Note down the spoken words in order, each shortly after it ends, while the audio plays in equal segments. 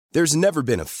There's never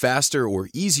been a faster or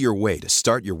easier way to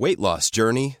start your weight loss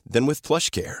journey than with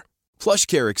PlushCare.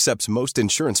 PlushCare accepts most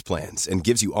insurance plans and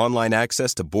gives you online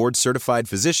access to board-certified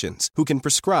physicians who can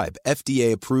prescribe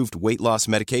FDA-approved weight loss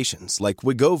medications like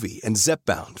Wegovy and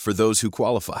Zepbound for those who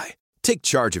qualify. Take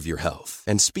charge of your health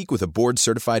and speak with a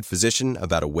board-certified physician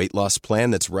about a weight loss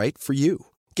plan that's right for you.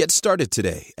 Get started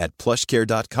today at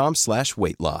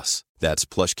plushcare.com/weight-loss. That's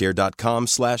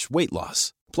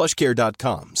plushcare.com/weight-loss.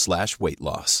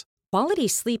 plushcare.com/weight-loss. Quality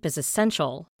sleep is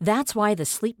essential. That's why the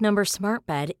Sleep Number Smart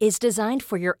Bed is designed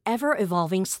for your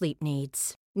ever-evolving sleep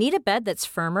needs. Need a bed that's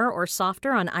firmer or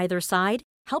softer on either side?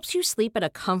 Helps you sleep at a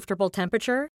comfortable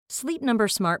temperature? Sleep Number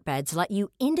Smart Beds let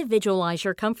you individualize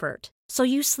your comfort, so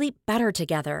you sleep better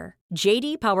together.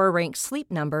 J.D. Power ranks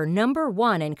Sleep Number number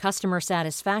 1 in customer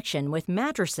satisfaction with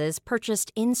mattresses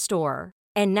purchased in-store.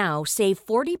 And now, save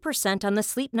 40% on the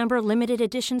Sleep Number Limited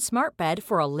Edition Smart Bed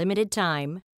for a limited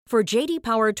time. For J.D.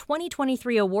 Power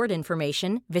 2023 award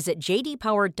information, visit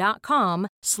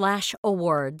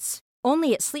jdpower.com/awards.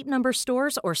 Only at Sleep Number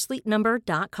stores or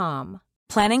sleepnumber.com.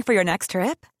 Planning for your next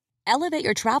trip? Elevate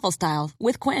your travel style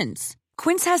with Quince.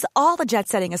 Quince has all the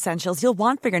jet-setting essentials you'll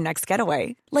want for your next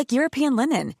getaway, like European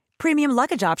linen, premium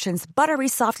luggage options, buttery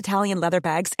soft Italian leather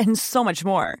bags, and so much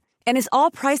more. And is all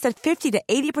priced at 50 to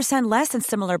 80% less than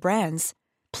similar brands.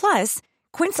 Plus,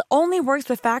 Quince only works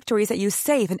with factories that use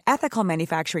safe and ethical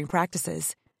manufacturing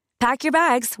practices. Pack your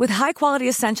bags with high-quality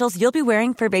essentials you'll be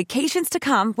wearing for vacations to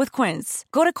come with Quince.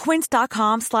 Go to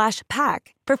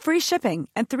quince.com/pack for free shipping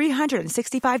and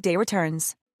 365-day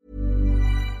returns.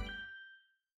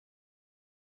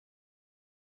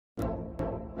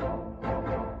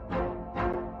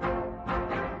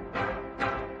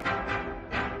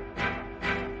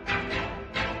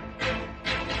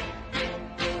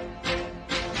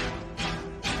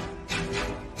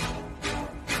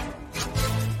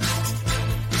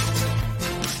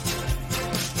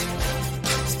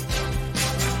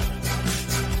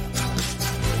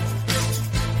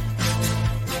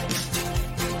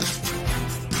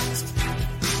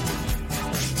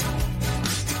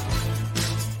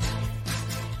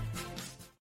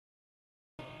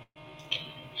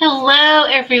 Hello,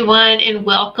 everyone, and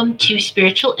welcome to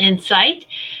Spiritual Insight.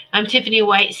 I'm Tiffany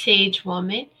White, Sage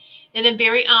Woman, and I'm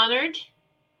very honored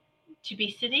to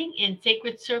be sitting in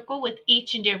Sacred Circle with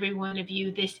each and every one of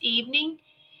you this evening.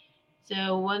 So I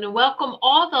want to welcome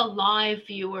all the live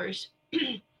viewers,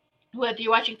 whether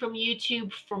you're watching from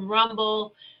YouTube, from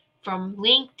Rumble, from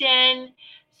LinkedIn.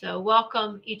 So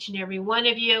welcome each and every one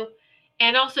of you,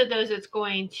 and also those that's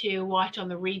going to watch on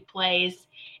the replays,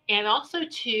 and also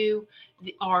to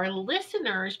our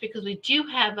listeners, because we do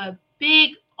have a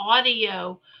big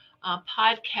audio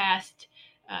podcast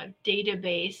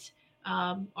database,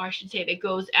 or I should say, that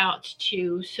goes out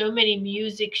to so many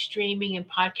music streaming and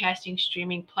podcasting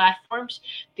streaming platforms.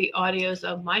 The audios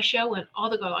of my show and all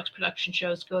the Goldilocks production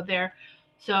shows go there.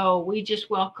 So we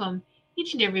just welcome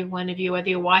each and every one of you, whether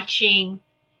you're watching,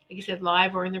 like I said,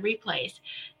 live or in the replays.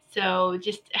 So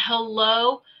just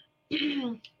hello.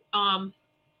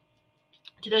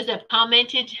 To those that have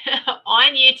commented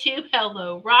on YouTube,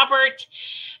 hello, Robert.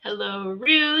 Hello,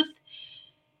 Ruth.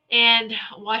 And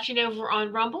watching over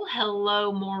on Rumble,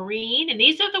 hello, Maureen. And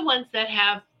these are the ones that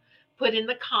have put in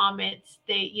the comments.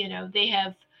 They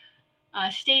have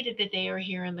stated that they are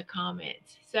here in the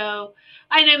comments. So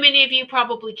I know many of you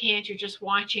probably can't. You're just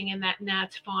watching, and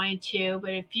that's fine too.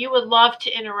 But if you would love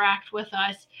to interact with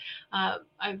us, I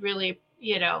really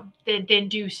then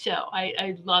do so.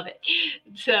 I love it.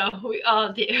 So we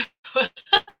all do.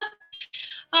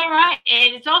 All right.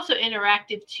 And it's also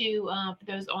interactive too, for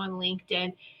those on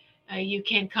LinkedIn. You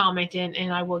can comment in,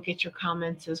 and I will get your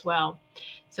comments as well.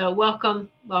 So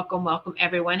welcome,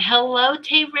 everyone. Hello,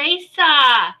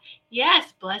 Teresa.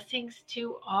 Yes, blessings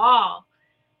to all.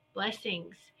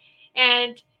 Blessings.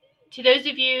 And to those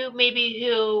of you maybe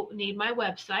who need my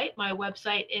website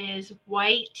is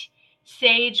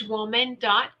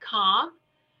whitesagewoman.com,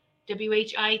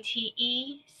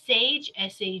 WHITE, Sage,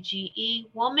 SAGE,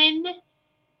 woman,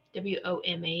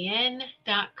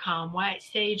 WOMAN.com,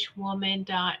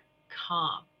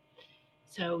 whitesagewoman.com.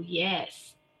 So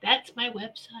yes, that's my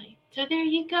website. So there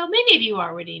you go. Many of you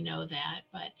already know that,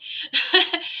 but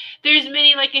there's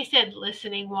many, like I said,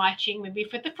 listening, watching, maybe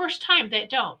for the first time that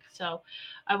don't. So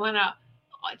I want to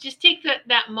just take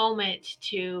that moment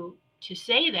to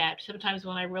say that. Sometimes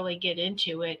when I really get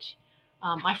into it,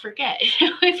 I forget.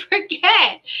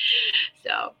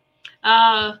 So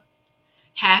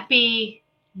happy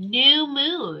new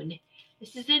moon.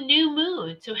 This is a new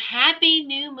moon. So happy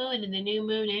new moon and the new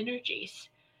moon energies.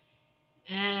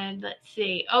 And let's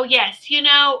see. Oh, yes.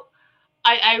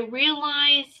 I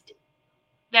realized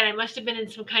that I must have been in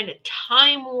some kind of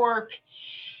time warp.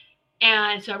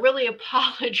 And so I really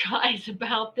apologize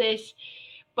about this.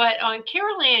 But on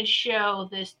Carol Ann's show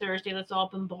this Thursday, let's all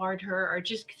bombard her or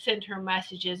just send her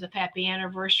messages of happy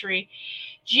anniversary.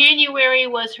 January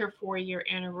was her 4-year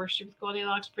anniversary with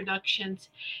Goldilocks Productions.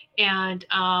 And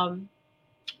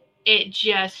it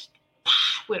just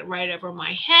went right over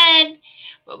my head.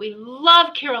 But we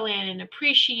love Carol Ann and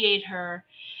appreciate her.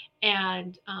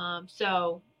 And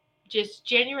so just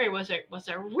January was a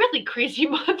really crazy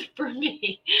month for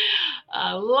me.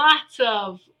 Lots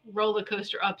of roller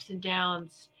coaster ups and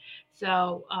downs.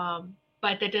 So,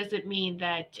 but that doesn't mean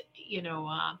that,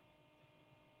 that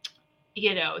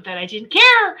I didn't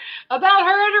care about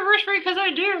her anniversary, because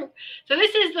I do. So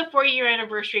this is the 4-year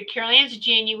anniversary. Carol Ann's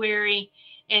January,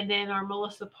 and then our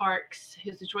Melissa Parks,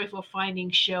 who's the Joyful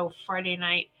Findings show Friday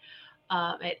night.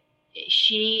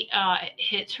 She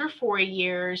hits her 4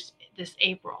 years this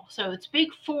April. So it's big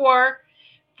 4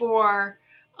 for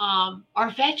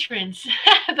our veterans.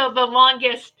 the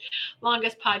longest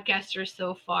podcaster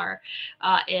so far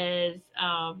is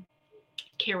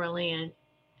Carol Ann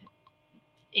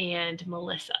and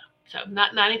Melissa. So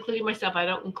not including myself. I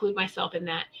don't include myself in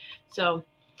that. So,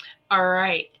 all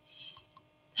right.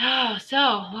 Oh,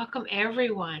 so welcome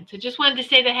everyone. So just wanted to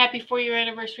say the happy 4-year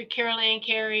anniversary, Carol Ann,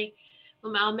 Carrie.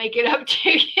 I'll make it up to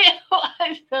you.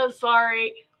 I'm so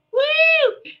sorry.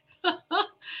 Woo!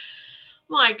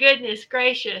 My goodness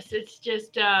gracious. It's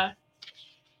just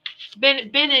been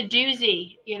a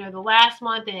doozy, the last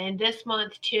month and this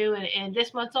month too. And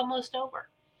this month's almost over.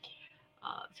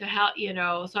 So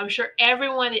I'm sure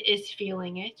everyone is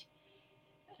feeling it.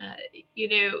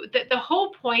 The whole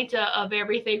point of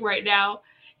everything right now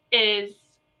is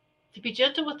to be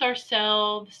gentle with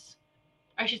ourselves.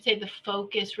 I should say the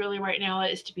focus really right now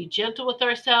is to be gentle with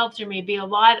ourselves. There may be a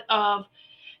lot of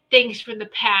things from the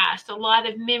past, a lot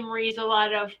of memories, a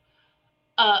lot of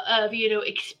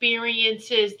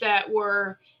experiences that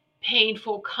were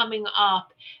painful coming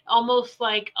up, almost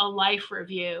like a life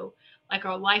review, like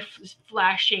our life is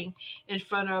flashing in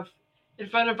front of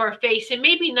our face, and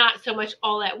maybe not so much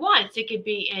all at once. It could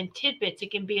be in tidbits.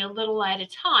 It can be a little at a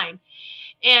time.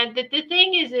 And the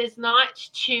thing is not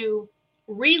to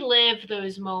relive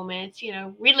those moments,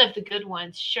 relive the good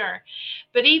ones, sure.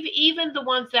 But even the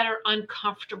ones that are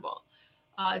uncomfortable,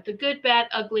 the good, bad,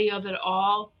 ugly of it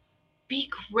all, be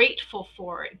grateful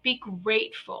for it. Be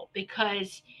grateful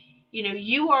because,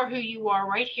 you are who you are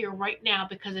right here, right now,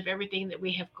 because of everything that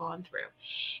we have gone through.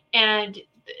 And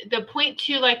the point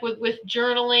too, like with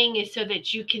journaling, is so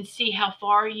that you can see how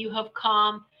far you have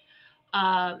come.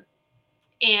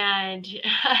 And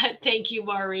thank you,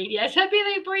 Maureen. Yes, happy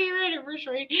 4-year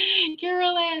anniversary,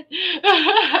 Carol Ann.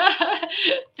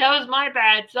 That was my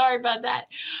bad. Sorry about that.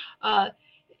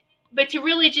 But to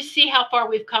really just see how far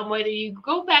we've come, whether you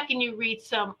go back and you read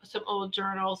some old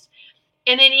journals,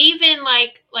 and then even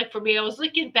like for me, I was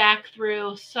looking back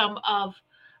through some of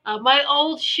my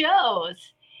old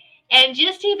shows, and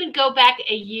just even go back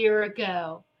a year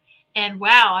ago. And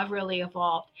wow, I've really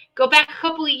evolved. Go back a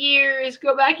couple of years,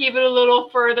 go back even a little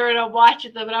further, and I'm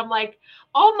watching them, and I'm like,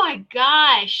 oh my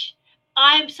gosh,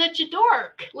 I'm such a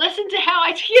dork. Listen to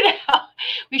how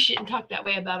we shouldn't talk that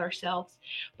way about ourselves,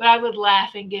 but I would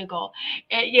laugh and giggle,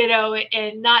 and,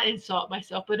 and not insult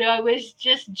myself, but I was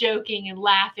just joking and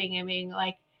laughing. I mean,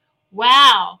 like,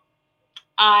 wow,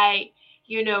 I,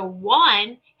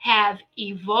 have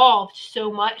evolved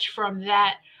so much from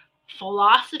that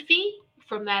philosophy,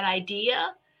 from that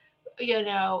idea,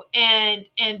 and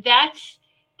that's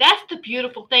the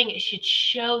beautiful thing. It should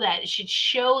show that. It should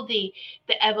show the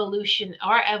evolution,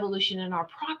 our evolution and our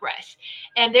progress.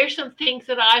 And there's some things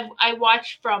that I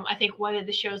watched from, I think, one of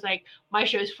the shows, like my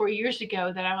shows 4 years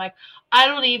ago, that I'm like, I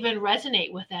don't even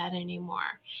resonate with that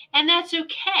anymore. And that's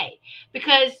okay,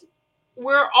 because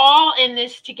we're all in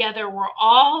this together. We're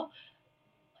all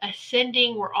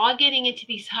ascending. We're all getting into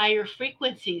these higher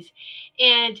frequencies.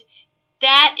 And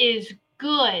that is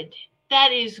good.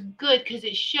 That is good, because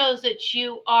it shows that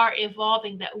you are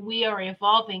evolving, that we are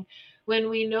evolving, when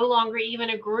we no longer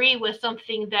even agree with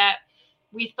something that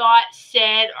we thought,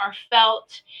 said, or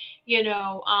felt,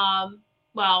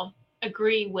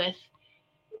 agree with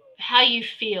how you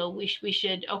feel. We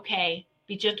should, okay,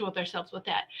 be gentle with ourselves with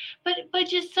that. But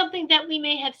just something that we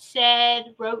may have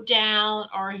said, wrote down,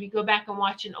 or if you go back and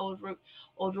watch an old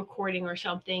recording or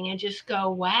something, and just go,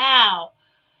 wow,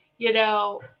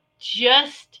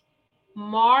 just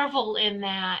marvel in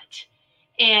that,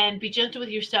 and be gentle with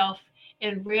yourself,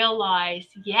 and realize,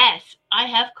 yes, I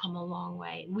have come a long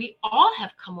way. We all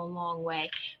have come a long way,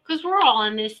 because we're all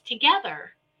in this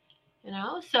together.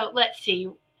 So let's see.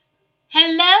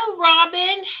 Hello,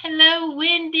 Robin. Hello,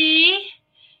 Wendy.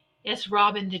 Yes,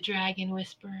 Robin the Dragon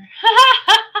Whisperer.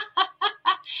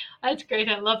 That's great.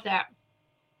 I love that.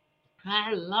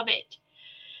 I love it.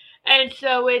 And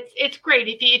so it's great.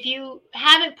 If you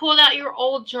haven't pulled out your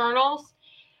old journals,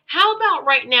 how about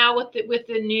right now with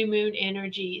the new moon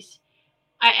energies?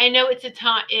 I know it's a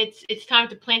time it's time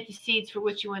to plant the seeds for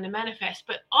what you want to manifest,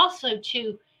 but also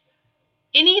to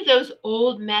any of those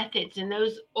old methods and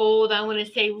those old, I want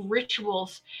to say,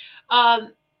 rituals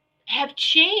um, have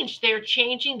changed. They're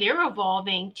changing, they're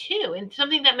evolving too. And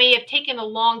something that may have taken a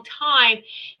long time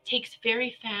takes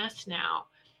very fast now.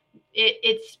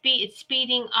 It's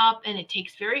speeding up, and it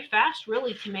takes very fast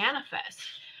really to manifest.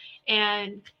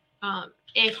 And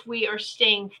if we are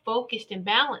staying focused and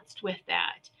balanced with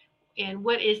that, and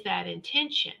what is that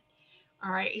intention?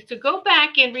 All right, so go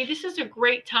back and read. This is a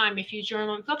great time if you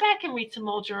journal. Go back and read some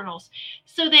old journals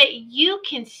so that you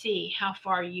can see how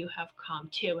far you have come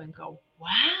to and go,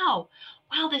 wow,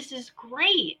 this is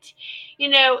great.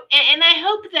 And I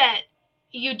hope that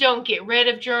you don't get rid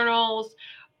of journals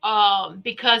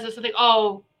because of something,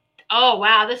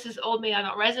 wow, this is old me. I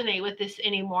don't resonate with this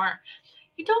anymore.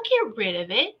 You don't get rid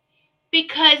of it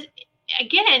because,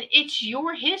 again, it's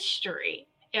your history.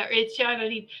 It's, I don't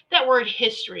need that word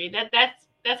history.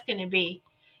 That's going to be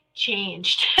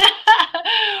changed.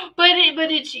 but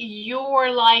it's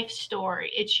your life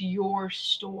story. It's your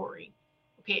story.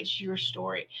 Okay, it's your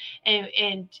story,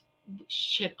 and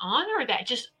should honor that.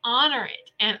 Just honor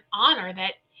it and honor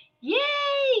that.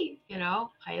 Yay!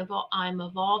 I'm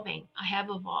evolving. I have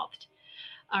evolved.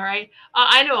 All right.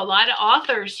 I know a lot of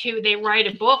authors who they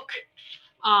write a book.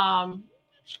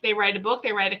 They write a book,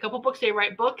 they write a couple books, they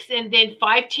write books, and then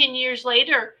 5-10 years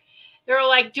later, they're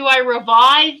like, do I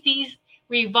revise these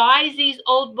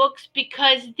old books?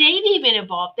 Because they've even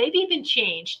evolved, they've even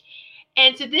changed.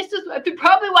 And so this is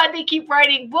probably why they keep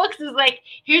writing books, is like,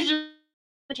 here's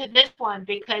to this one,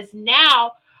 because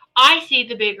now I see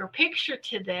the bigger picture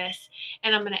to this,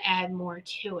 and I'm going to add more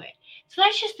to it. So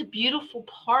that's just a beautiful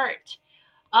part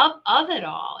of it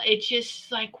all. It's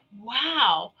just like,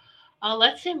 wow.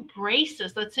 Let's embrace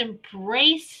this. Let's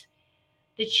embrace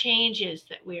the changes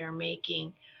that we are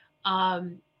making.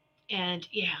 And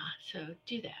yeah, so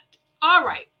do that. All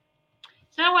right.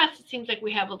 So now it seems like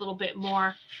we have a little bit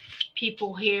more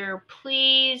people here.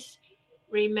 Please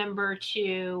remember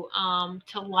to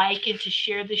like and to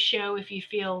share the show if you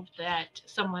feel that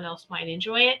someone else might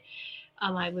enjoy it.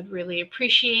 I would really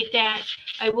appreciate that.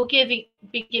 I will be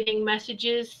giving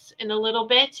messages in a little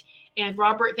bit. And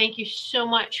Robert, thank you so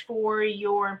much for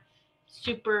your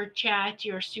super chat,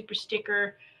 your super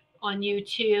sticker on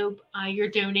YouTube, your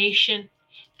donation.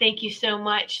 Thank you so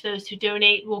much. Those who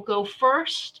donate will go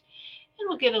first, and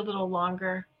we'll get a little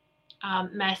longer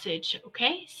message.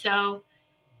 Okay, so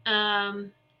yeah,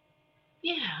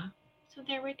 so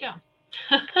there we go.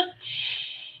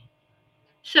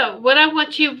 So what I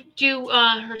want to do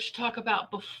her to talk about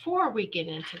before we get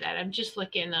into that, I'm just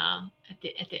looking at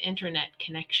the internet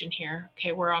connection here.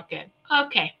 Okay, we're all good.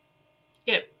 Okay,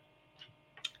 good.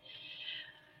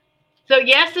 So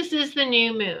yes, this is the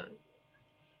new moon,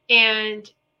 and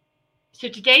so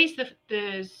today's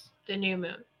the new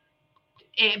moon,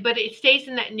 but it stays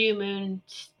in that new moon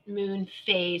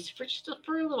phase for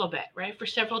a little bit, right? For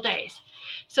several days.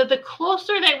 So the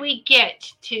closer that we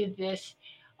get to this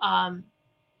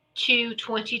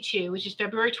 2/22, which is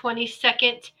February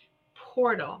 22nd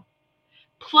portal,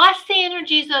 plus the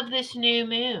energies of this new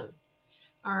moon,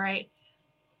 all right,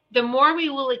 the more we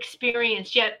will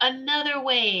experience yet another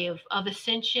wave of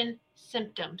ascension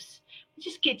symptoms.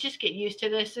 Just get used to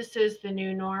this. This is the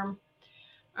new norm,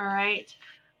 all right.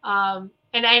 And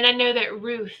I know that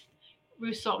Ruth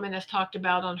Saltman has talked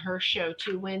about on her show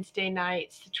too, Wednesday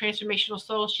nights, the Transformational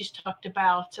Soul. She's talked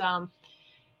about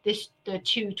the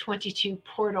 2/22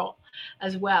 portal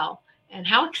as well, and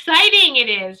how exciting it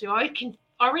is. You can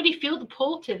already feel the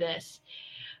pull to this.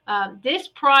 This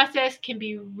process can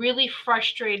be really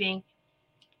frustrating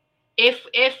if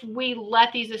we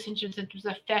let these ascension symptoms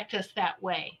affect us that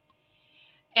way.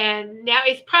 And now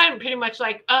it's probably pretty much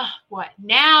like, what?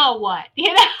 Now what?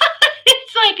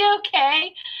 It's like,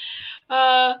 okay.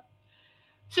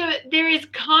 So there is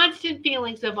constant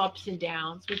feelings of ups and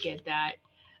downs. We get that.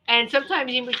 And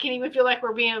sometimes we can even feel like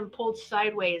we're being pulled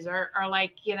sideways or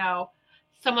like,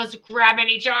 someone's grabbing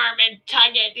each arm and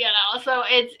tugging, So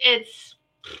it's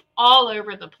all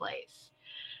over the place.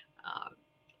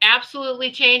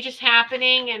 Absolutely change is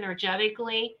happening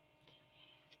energetically.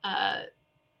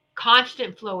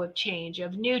 Constant flow of change,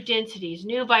 of new densities,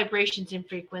 new vibrations and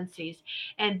frequencies.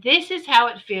 And this is how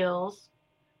it feels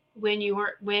when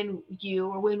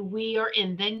we are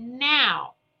in the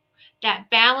now, that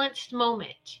balanced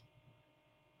moment.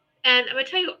 And I'm going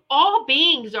to tell you, all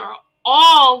beings are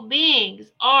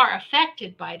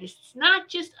affected by this. It's not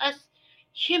just us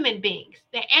human beings,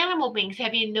 the animal beings.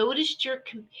 Have you noticed your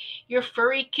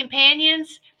furry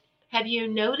companions? Have you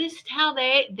noticed how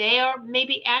they are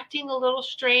maybe acting a little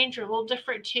strange or a little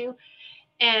different too?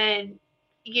 And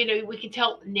we can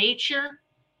tell nature,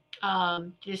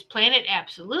 this planet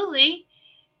absolutely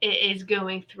is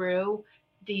going through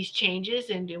these changes,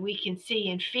 and we can see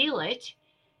and feel it.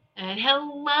 And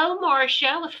hello,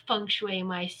 Marcia with Feng Shui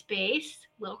My Space.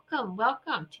 Welcome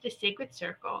to the Sacred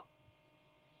Circle.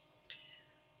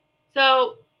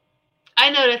 So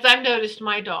I've noticed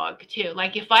my dog too.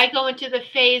 Like if I go into the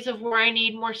phase of where I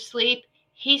need more sleep,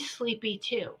 he's sleepy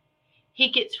too. He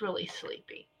gets really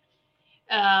sleepy.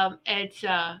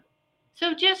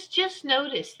 So just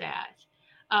notice that.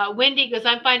 Wendy goes,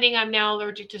 I'm finding I'm now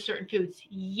allergic to certain foods.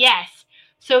 Yes.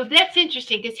 So that's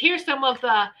interesting because here's some of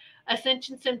the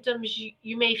ascension symptoms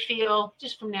you may feel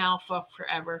just from now for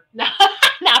forever.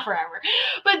 Not forever,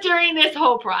 but during this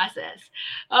whole process.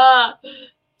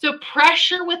 So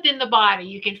pressure within the body.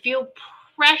 You can feel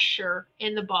pressure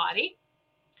in the body.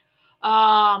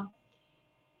 Blocked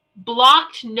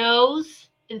nose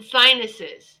and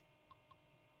sinuses.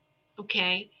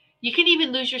 Okay. You can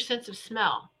even lose your sense of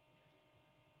smell.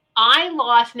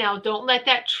 Now, don't let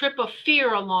that trip a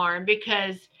fear alarm,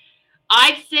 because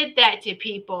I've said that to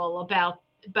people about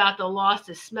the loss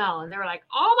of smell, and they're like,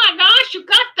 oh my gosh, you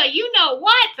got the you know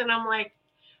what? And I'm like,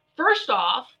 first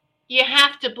off, you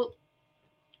have to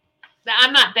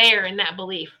I'm not there in that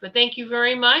belief, but thank you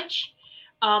very much.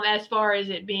 As far as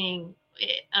it being,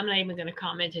 I'm not even going to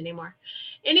comment anymore.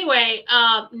 Anyway,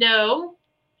 no,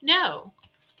 no,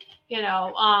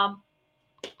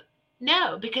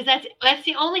 because that's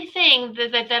the only thing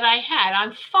that I had.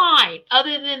 I'm fine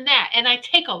other than that. And I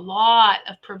take a lot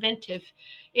of preventive,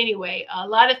 anyway, a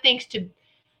lot of things to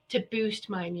boost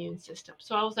my immune system.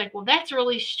 So I was like, well, that's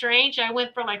really strange. I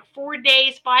went for like 4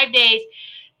 days, 5 days,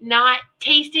 not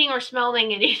tasting or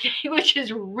smelling anything, which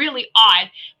is really odd,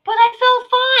 but I felt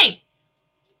fine.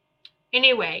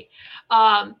 Anyway,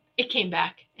 it came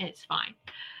back and it's fine.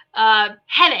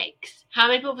 Headaches. How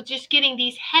many people just getting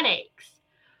these headaches?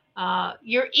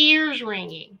 Your ears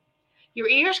ringing. Your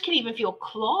ears can even feel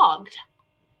clogged.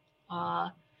 So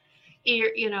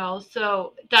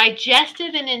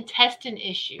digestive and intestinal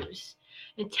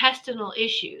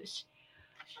issues.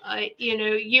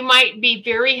 You might be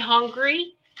very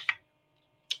hungry,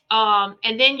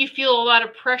 and then you feel a lot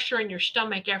of pressure in your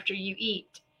stomach after you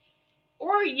eat.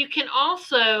 Or you can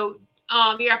also,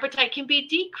 your appetite can be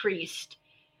decreased.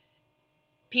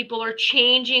 People are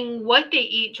changing what they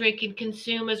eat, drink, and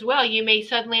consume as well. You may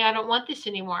suddenly, I don't want this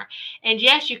anymore. And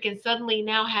yes, you can suddenly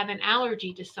now have an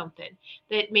allergy to something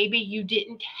that maybe you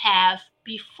didn't have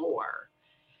before.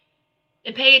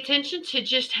 And pay attention to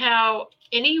just how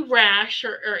any rash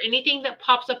or anything that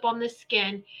pops up on the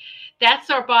skin, that's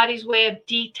our body's way of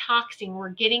detoxing. We're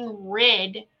getting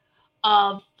rid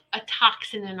of a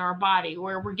toxin in our body,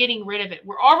 where we're getting rid of it.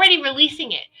 We're already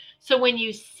releasing it. So when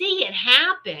you see it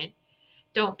happen,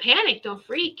 don't panic, don't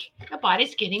freak. The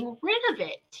body's getting rid of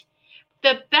it.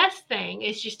 The best thing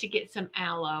is just to get some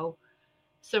aloe,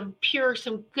 some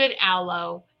good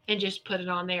aloe, and just put it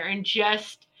on there and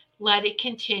just let it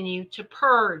continue to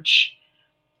purge.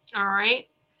 All right.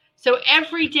 So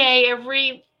every day,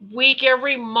 every week,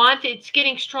 every month, it's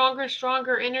getting stronger and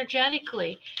stronger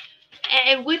energetically.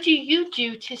 And what do you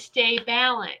do to stay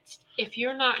balanced? If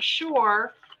you're not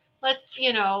sure,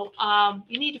 you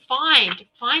need to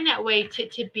find that way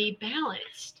to be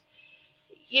balanced.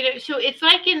 So it's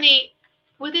like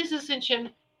with this ascension,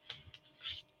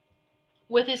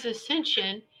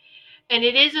 and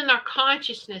it is in our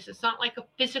consciousness. It's not like a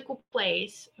physical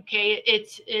place. Okay.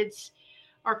 It's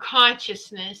our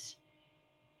consciousness.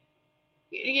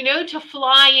 To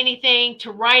fly anything,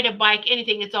 to ride a bike,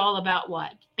 anything, it's all about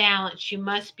what? Balance. You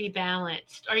must be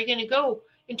balanced. Are you going to go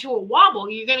into a wobble?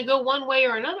 You're going to go one way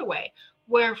or another way.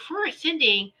 Where for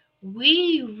ascending,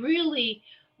 we really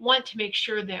want to make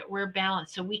sure that we're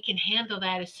balanced so we can handle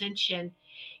that ascension,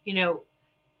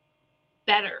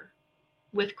 better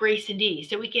with grace and ease.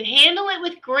 So we can handle it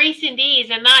with grace and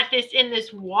ease, and not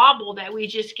this wobble that we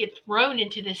just get thrown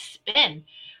into this spin,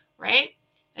 right?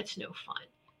 That's no fun.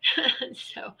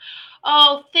 So,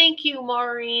 thank you,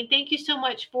 Maureen. Thank you so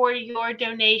much for your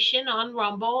donation on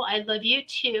Rumble. I love you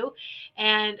too.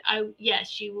 And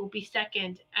yes, you will be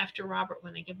second after Robert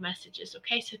when I give messages.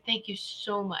 Okay. So thank you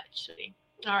so much, sweetie.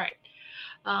 All right.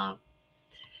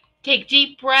 Take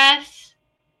deep breaths.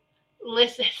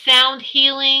 listen, sound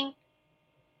healing,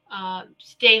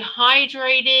 stay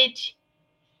hydrated,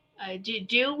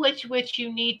 do what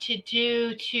you need to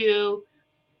do to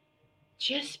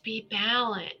just be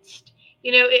balanced.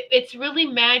 It's really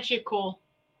magical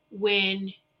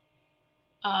when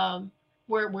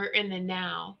we're in the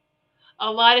now.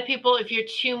 A lot of people, if you're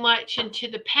too much into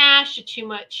the past or too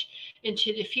much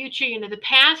into the future, the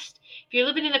past, if you're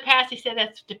living in the past, they said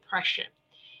that's depression.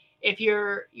 If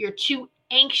you're too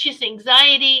anxious,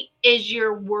 anxiety is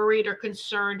you're worried or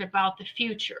concerned about the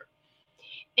future.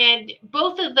 And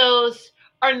both of those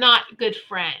are not good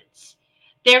friends.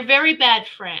 They're very bad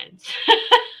friends.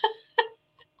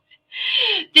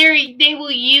 They will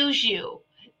use you.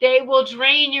 They will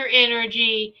drain your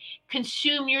energy,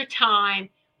 consume your time,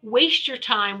 waste your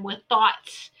time with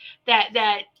thoughts that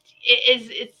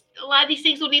it's a lot of these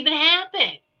things won't even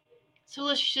happen. So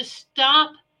let's just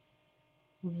stop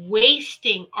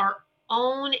wasting our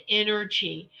own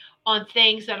energy on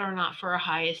things that are not for our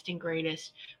highest and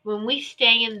greatest. When we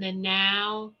stay in the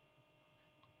now,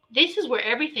 this is where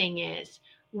everything is.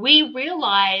 We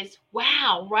realize,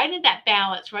 wow, right at that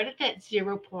balance, right at that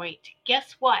 0 point,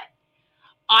 guess what?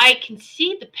 I can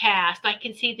see the past, I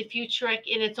can see the future, and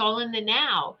it's all in the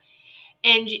now.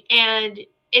 And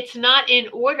it's not in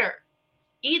order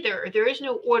either. There is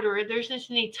no order. There's not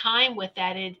any time with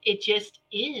that. It just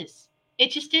is.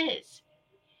 It just is.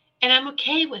 And I'm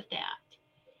okay with that.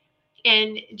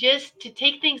 And just to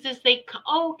take things as they come.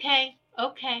 Oh,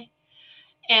 okay.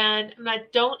 And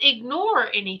don't ignore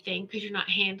anything because you're not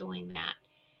handling that.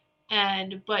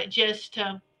 But just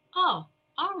oh,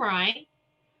 all right.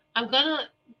 I'm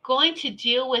going to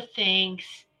deal with things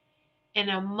in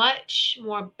a much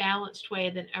more balanced way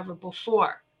than ever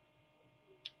before.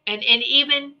 And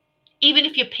even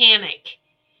if you panic,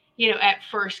 at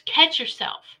first, catch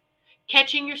yourself.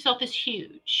 Catching yourself is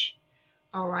huge.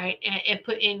 All right,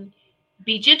 and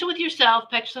be gentle with yourself.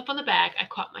 Pat yourself on the back. I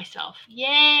caught myself.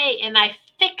 Yay! And I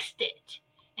fixed it.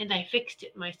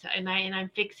 Myself. And I'm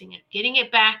fixing it, getting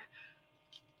it back.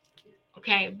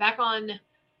 Okay, back on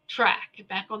track,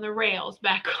 back on the rails,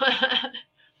 back on,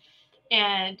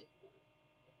 and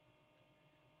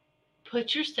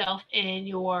put yourself in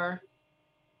your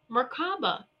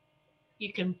Merkaba.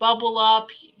 You can bubble up,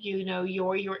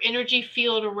 your energy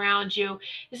field around you.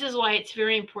 This is why it's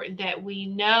very important that we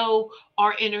know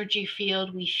our energy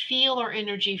field, we feel our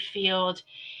energy field,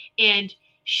 and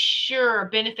sure,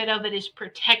 benefit of it is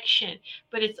protection,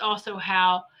 but it's also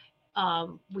how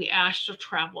we astral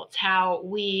travel. It's how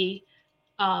we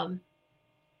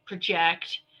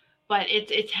project, but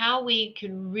it's how we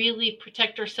can really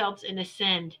protect ourselves and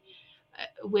ascend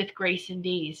with grace and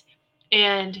ease.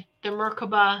 And the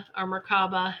Merkaba or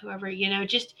Merkaba, whoever,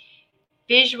 just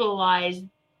visualize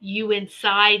you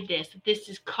inside this. This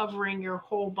is covering your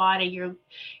whole body,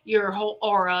 your whole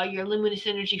aura, your luminous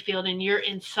energy field, and you're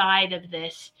inside of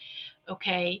this.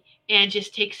 Okay. And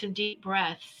just take some deep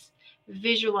breaths.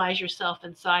 Visualize yourself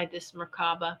inside this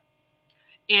Merkaba.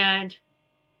 And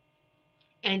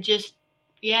just,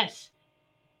 yes,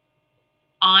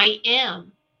 I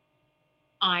am.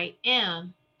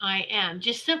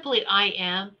 Just simply I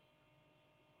am.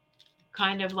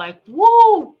 Kind of like,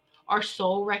 whoa, our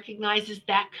soul recognizes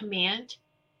that command.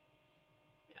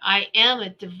 I am a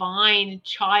divine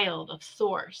child of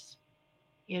source.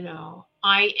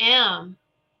 I am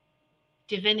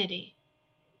divinity.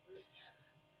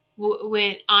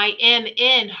 When I am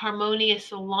in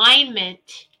harmonious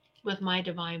alignment with my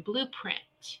divine blueprint.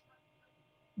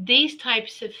 These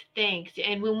types of things.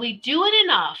 And when we do it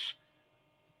enough,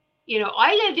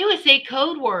 all you got to do is say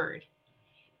code word.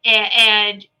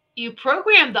 And you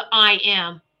program the I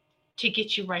am to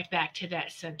get you right back to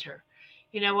that center.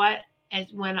 You know what? As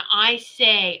when I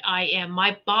say I am,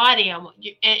 my body, and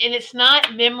it's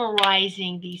not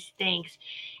memorizing these things.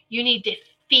 You need to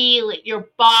feel it. Your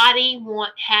body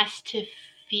has to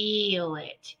feel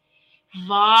it,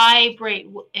 vibrate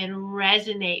and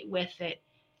resonate with it.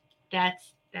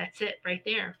 That's it right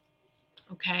there.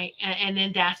 Okay. And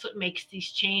then that's what makes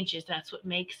these changes. That's what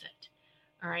makes it.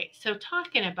 All right. So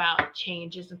talking about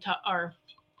changes and our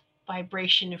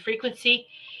vibration and frequency,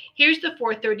 here's the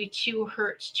 432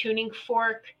 hertz tuning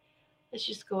fork. Let's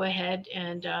just go ahead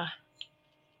and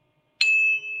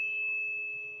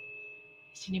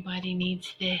if anybody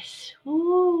needs this.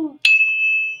 Ooh.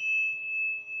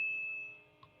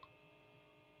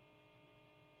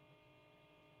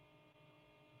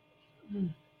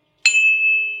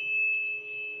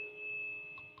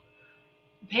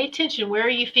 Pay attention. Where are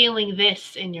you feeling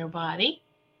this in your body?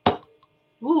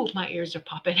 Ooh, my ears are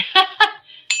popping.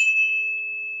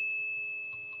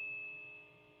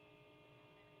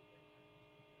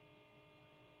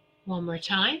 One more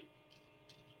time.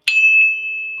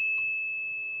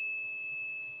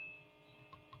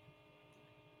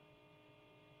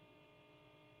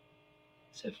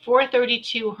 So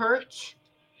 432 hertz.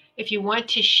 If you want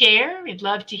to share, we'd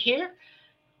love to hear.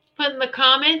 Put in the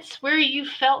comments where you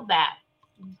felt that.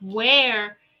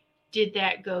 Where did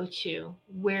that go to?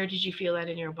 Where did you feel that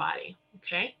in your body?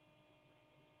 Okay.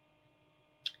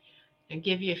 I'll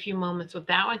give you a few moments with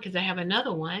that one because I have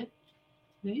another one.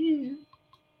 Ooh.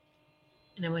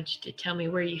 And I want you to tell me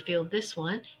where you feel this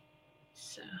one.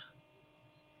 So,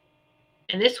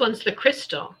 and this one's the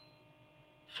crystal.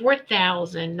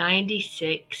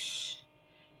 4,096.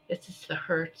 This is the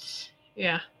hertz.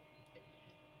 Yeah.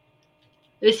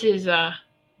 This is a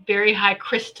very high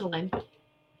crystalline.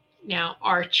 Now,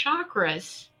 our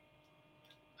chakras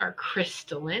are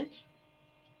crystalline.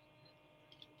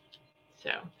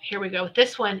 So here we go with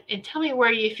this one. And tell me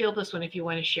where you feel this one if you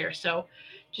want to share. So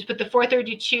just put the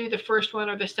 432, the first one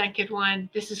or the second one.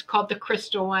 This is called the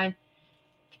crystal one.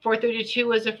 432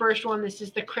 was the first one. This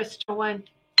is the crystal one.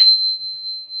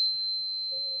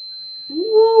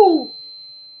 Woo!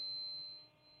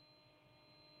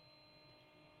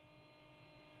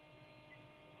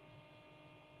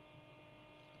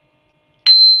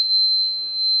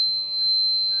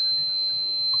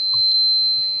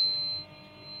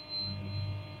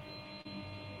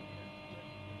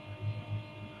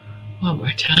 One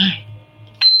more time.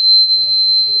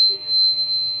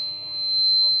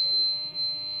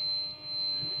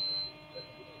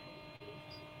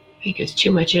 I think it's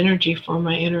too much energy for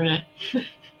my internet.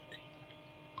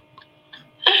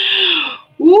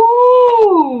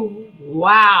 Woo!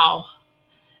 Wow.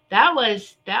 That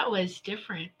was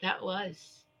different. That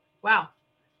was wow.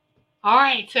 All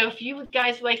right. So if you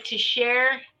guys like to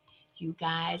share,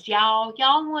 y'all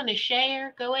want to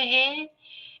share, go ahead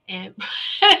and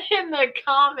put in the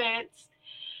comments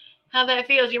how that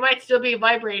feels. You might still be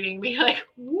vibrating, be like,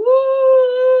 woo!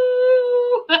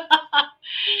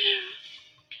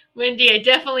 Wendy, I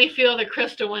definitely feel the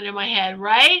crystal one in my head,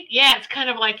 right? Yeah, it's kind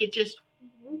of like it just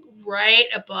right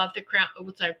above the crown.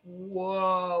 It's like,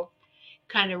 whoa.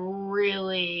 Kind of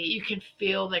really, you can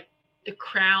feel the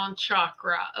crown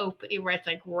chakra opening, right? It's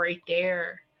like right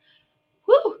there.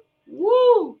 Woo!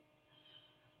 Woo!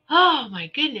 Oh my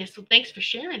goodness. Well, thanks for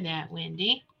sharing that,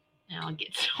 Wendy. Now I'll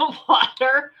get some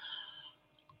water.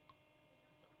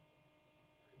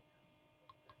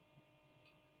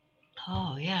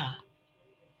 Oh yeah.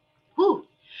 Woo.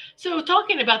 So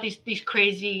talking about these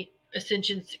crazy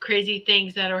ascensions, crazy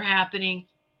things that are happening.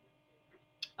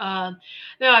 Now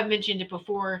I've mentioned it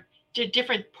before.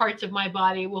 Different parts of my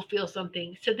body will feel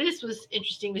something. So this was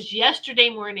interesting. It was yesterday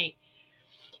morning.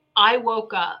 I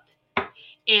woke up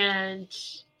and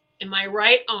in my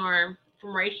right arm,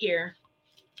 from right here,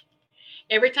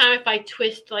 every time if I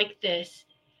twist like this,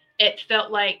 it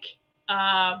felt like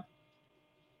a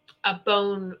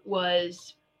bone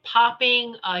was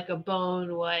popping, like a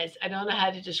bone was, I don't know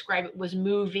how to describe it, was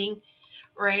moving,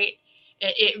 right?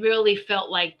 It really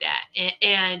felt like that.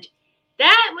 And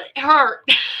that hurt.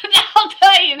 I'll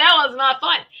tell you, that was not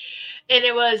fun. And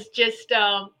it was just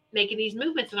making these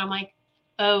movements. And I'm like,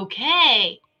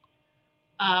 okay,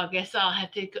 I guess I'll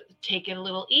have to take it a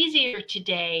little easier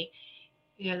today,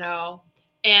 you know.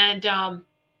 And I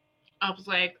was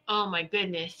like, oh my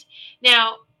goodness.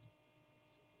 Now,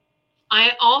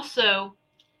 I also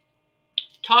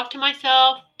talk to my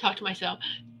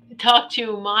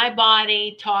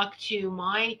body, talk to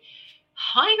my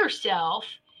higher self,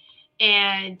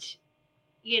 and,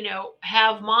 you know,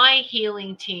 have my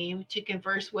healing team to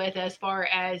converse with as far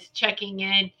as checking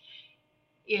in,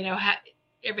 you know,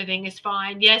 everything is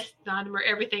fine. Yes,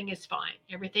 everything is fine.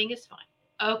 Everything is fine.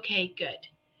 Okay, good.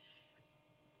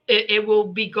 It will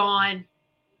be gone.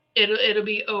 It'll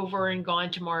be over and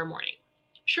gone tomorrow morning.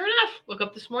 Sure enough, woke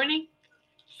up this morning.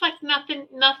 It's like nothing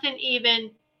even.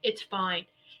 It's fine.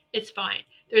 It's fine.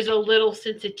 There's a little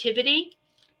sensitivity,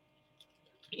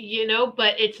 you know,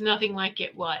 but it's nothing like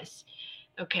it was.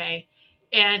 Okay.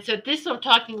 And so this I'm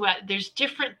talking about, there's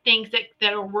different things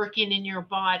that are working in your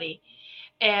body.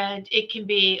 And it can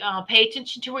be, pay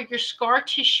attention to where your scar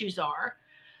tissues are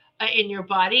in your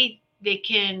body. They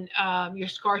can, your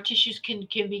scar tissues can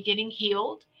be getting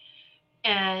healed.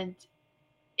 And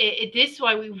this is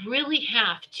why we really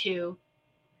have to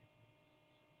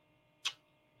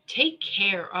take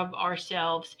care of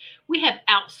ourselves. We have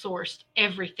outsourced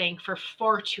everything for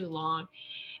far too long.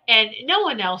 And no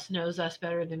one else knows us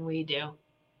better than we do.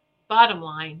 Bottom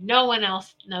line, no one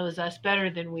else knows us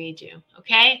better than we do.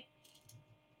 Okay?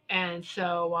 And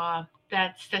so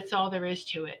that's all there is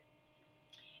to it.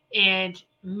 And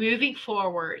moving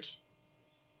forward,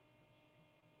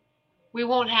 We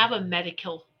won't have a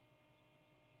medical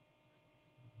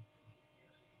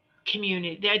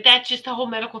community. That's just the whole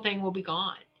medical thing will be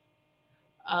gone.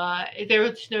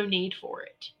 There's no need for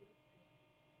it.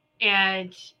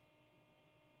 And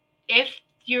if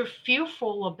you're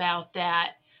fearful about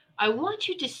that, I want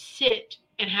you to sit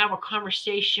and have a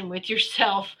conversation with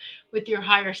yourself, with your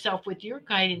higher self, with your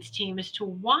guidance team as to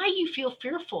why you feel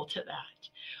fearful to that.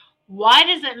 Why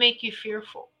does that make you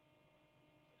fearful?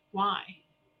 Why?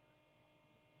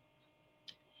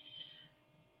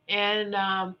 And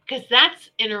because that's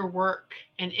inner work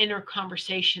and inner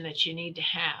conversation that you need to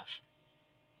have.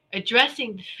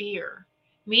 Addressing the fear,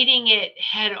 meeting it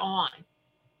head on.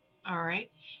 All right.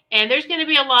 And there's going to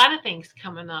be a lot of things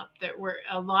coming up that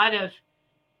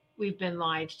we've been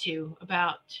lied to.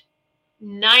 About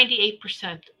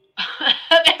 98% of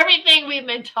everything we've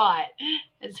been taught.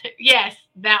 Yes,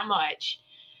 that much.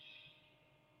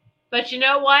 But you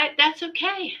know what? That's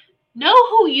okay. Know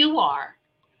who you are.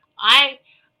 I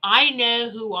know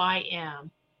who I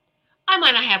am. I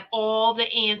might not have all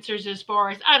the answers as far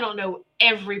as I don't know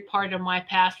every part of my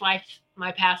past lives.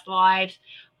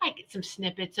 I get some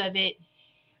snippets of it.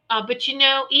 But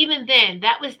even then,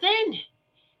 that was then.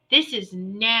 This is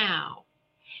now.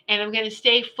 And I'm going to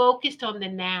stay focused on the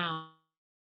now.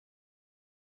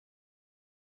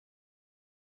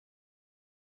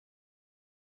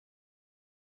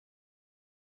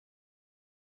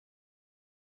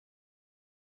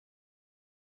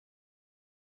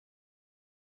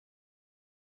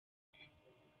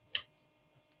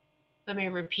 Let me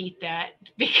repeat that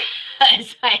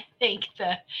because I think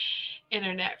the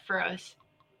internet froze.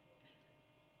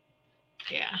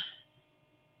 Yeah.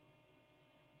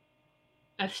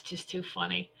 That's just too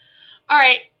funny. All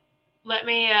right. Let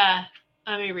me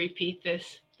repeat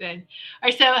this then. All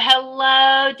right. So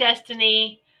hello,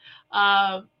 Destiny.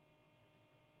 Yeah.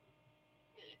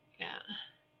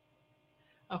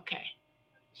 Okay.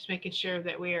 Just making sure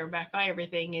that we are back.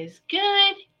 Everything is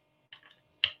good.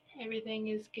 Everything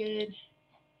is good.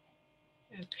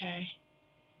 Okay.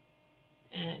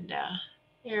 And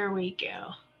there we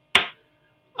go.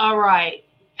 All right.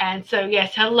 And so,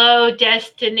 yes, hello,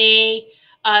 Destiny.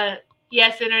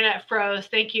 Yes, internet froze.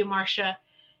 Thank you, Marcia.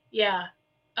 Yeah.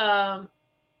 I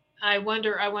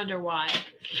wonder why.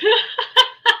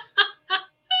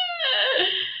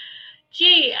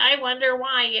 Gee, I wonder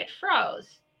why it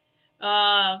froze.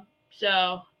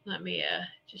 So let me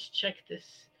just check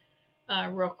this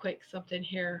real quick. Something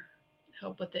here.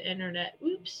 Help with the internet.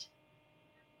 Oops.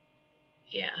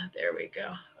 Yeah, there we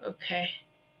go. Okay.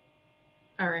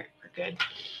 All right, we're good.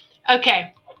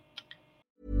 Okay.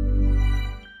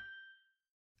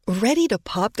 Ready to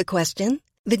pop the question?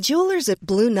 The jewelers at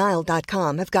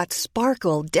BlueNile.com have got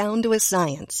sparkle down to a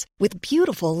science with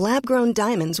beautiful lab-grown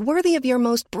diamonds worthy of your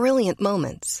most brilliant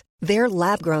moments. Their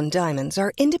lab-grown diamonds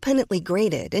are independently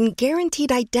graded and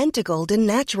guaranteed identical to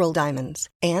natural diamonds,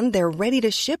 and they're ready to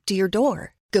ship to your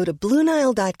door. Go to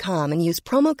BlueNile.com and use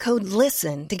promo code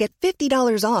LISTEN to get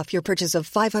 $50 off your purchase of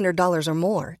 $500 or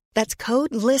more. That's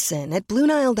code LISTEN at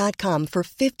BlueNile.com for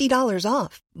 $50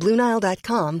 off.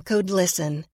 BlueNile.com, code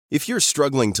LISTEN. If you're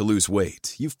struggling to lose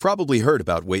weight, you've probably heard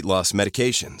about weight loss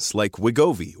medications like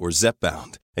Wegovy or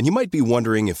Zepbound, and you might be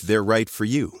wondering if they're right for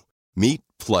you. Meet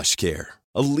PlushCare,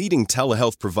 a leading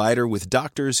telehealth provider with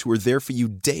doctors who are there for you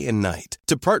day and night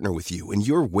to partner with you in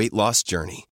your weight loss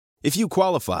journey. If you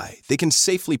qualify, they can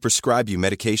safely prescribe you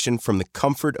medication from the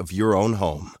comfort of your own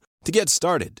home. To get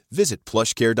started, visit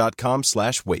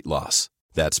plushcare.com/weightloss.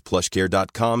 That's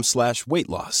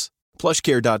plushcare.com/weightloss.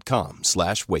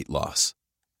 plushcare.com/weightloss.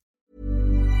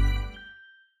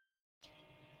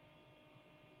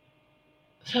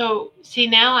 So, see,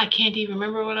 now I can't even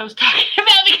remember what I was talking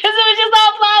about because it was just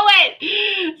all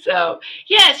flowing. So,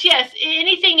 yes,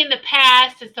 anything in the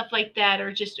past and stuff like that,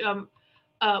 or just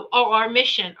our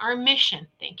mission.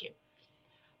 Thank you.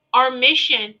 Our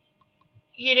mission.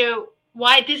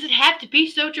 Why does it have to be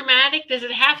so dramatic? Does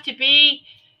it have to be,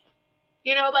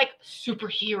 like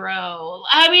superhero?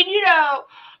 I mean,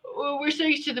 we're so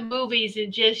used to the movies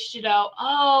and just,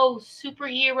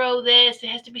 superhero this. It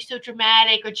has to be so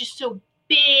dramatic or just so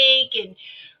big and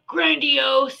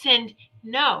grandiose. And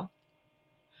no.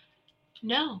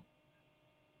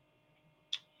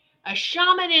 A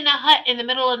shaman in a hut in the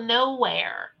middle of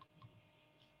nowhere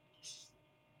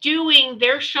doing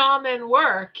their shaman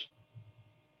work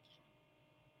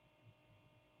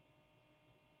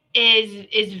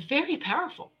is very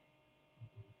powerful.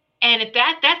 And if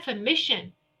that's a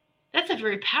mission, that's a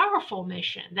very powerful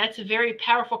mission. That's a very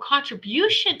powerful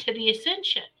contribution to the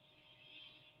ascension.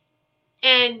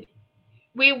 And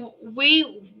we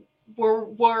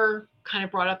were kind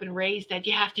of brought up and raised that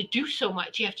you have to do so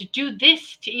much. You have to do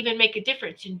this to even make a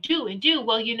difference, and do and do.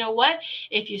 Well, you know what?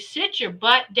 If you sit your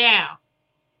butt down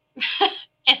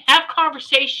and have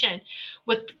conversation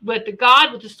with the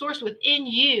God, with the source within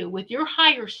you, with your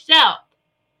higher self,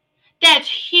 that's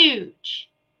huge.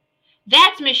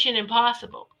 That's mission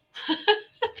impossible.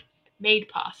 Made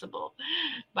possible,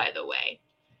 by the way.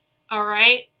 All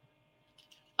right.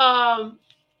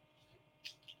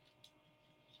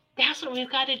 That's what we've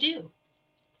got to do.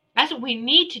 That's what we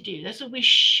need to do. That's what we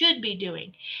should be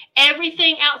doing.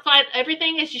 Everything outside,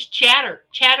 everything is just chatter,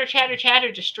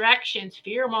 distractions,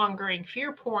 fear mongering,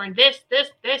 fear porn, this.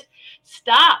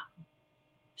 Stop.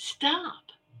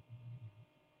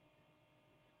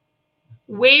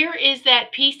 Where is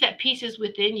that peace? That peace is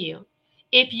within you.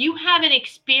 If you haven't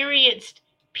experienced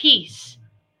peace,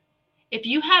 if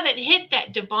you haven't hit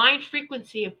that divine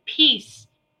frequency of peace,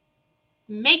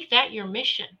 make that your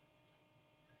mission.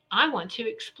 I want to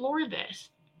explore this.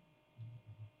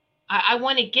 I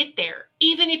want to get there.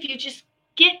 Even if you just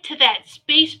get to that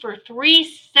space for 3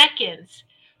 seconds,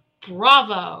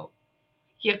 bravo.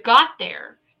 You got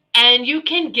there. And you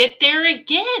can get there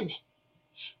again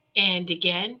and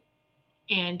again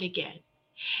and again.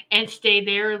 And stay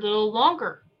there a little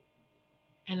longer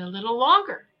and a little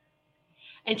longer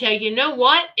until you know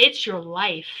what? It's your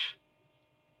life.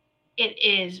 It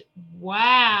is,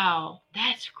 wow,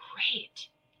 that's great.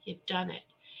 You've done it.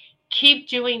 Keep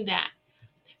doing that.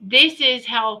 This is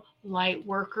how light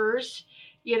workers,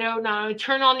 not only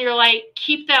turn on your light,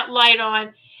 keep that light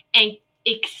on, and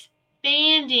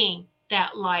expanding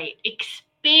that light,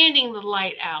 expanding the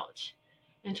light out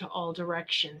into all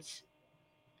directions.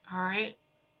 All right.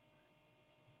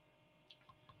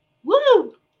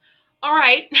 Woo! All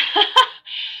right.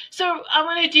 So I'm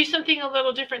going to do something a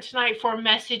little different tonight for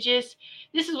messages.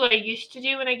 This is what I used to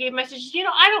do when I gave messages.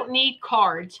 I don't need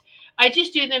cards. I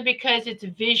just do them because it's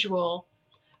visual,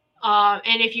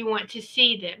 and if you want to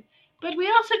see them. But we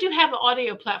also do have an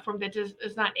audio platform that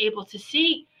is not able to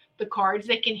see the cards.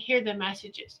 They can hear the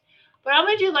messages. But I'm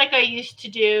going to do like I used to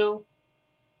do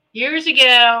years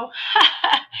ago.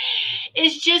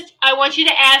 It's just, I want you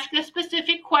to ask a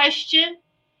specific question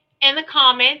in the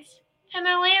comments, and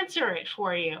I'll answer it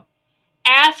for you.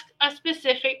 Ask a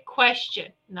specific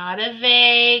question, not a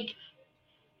vague.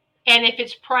 And if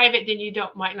it's private, then you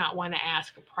might not want to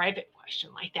ask a private question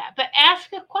like that. But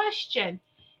ask a question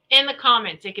in the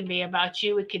comments. It could be about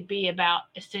you. It could be about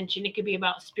ascension. It could be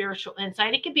about spiritual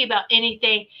insight. It could be about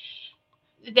anything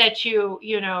that you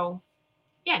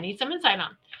need some insight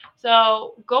on.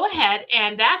 So go ahead,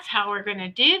 and that's how we're going to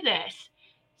do this.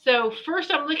 So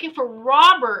first, I'm looking for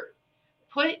Robert.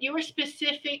 Put your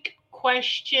specific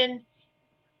question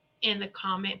in the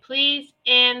comment, please.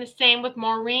 And the same with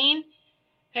Maureen.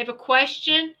 I have a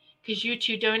question because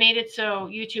YouTube donated, so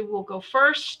YouTube will go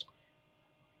first.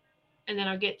 And then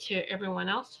I'll get to everyone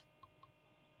else.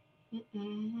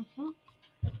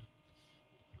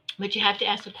 But you have to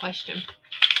ask a question.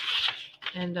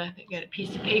 And I got a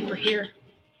piece of paper here.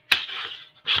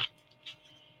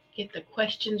 Get the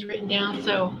questions written down.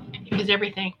 So, because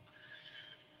everything.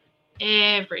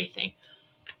 Okay.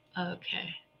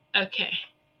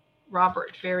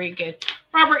 Robert, very good.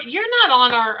 Robert, you're not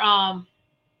on our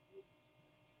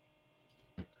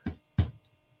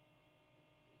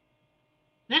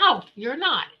No, you're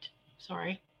not.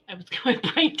 Sorry. I was going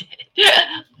brain dead.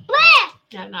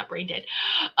 No, not brain dead.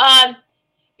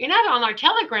 You're not on our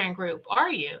Telegram group,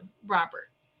 are you, Robert?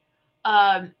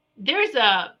 There's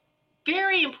a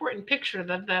very important picture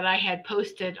that I had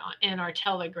posted in our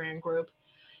Telegram group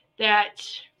that,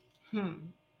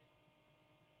 I'm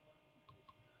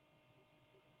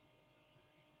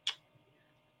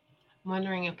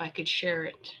wondering if I could share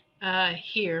it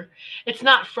here. It's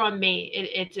not from me.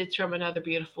 It's from another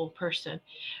beautiful person.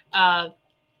 And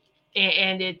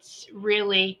it's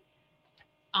really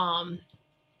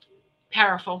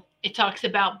powerful. It talks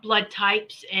about blood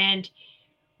types and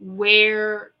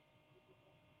where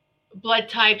blood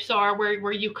types are,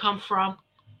 where you come from.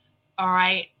 All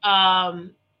right.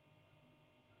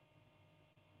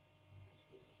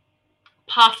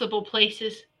 Possible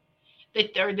places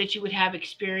that you would have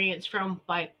experience from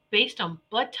based on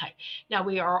blood type. Now,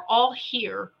 we are all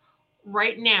here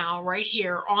right now, right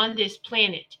here on this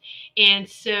planet. And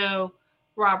so,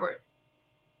 Robert,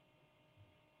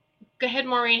 go ahead,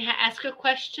 Maureen, ask a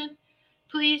question,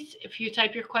 please. If you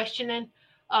type your question in,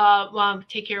 I'll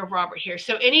take care of Robert here.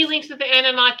 So any links to the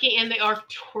Anunnaki and the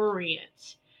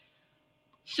Arcturians.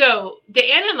 So the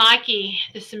Anunnaki,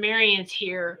 the Sumerians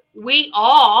here, we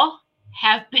all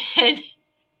have been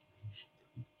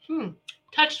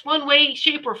touched one way,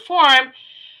 shape, or form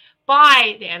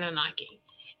by the Anunnaki.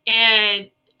 And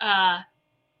I'm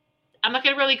not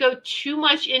going to really go too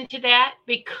much into that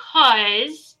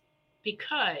because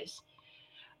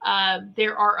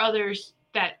there are others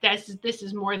this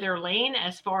is more their lane,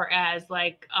 as far as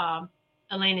like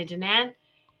Elena Danaan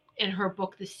in her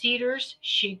book The Cedars.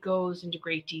 She goes into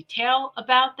great detail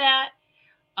about that,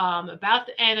 about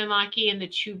the Anunnaki and the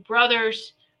two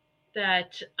brothers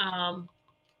that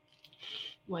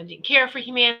one didn't care for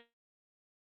humanity.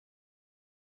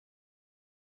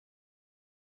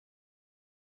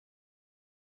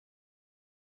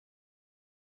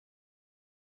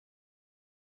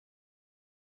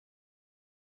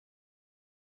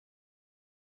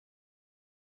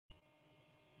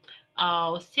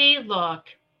 Oh, see, look,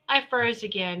 I froze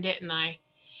again, didn't I?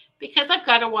 Because I've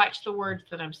got to watch the words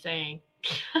that I'm saying.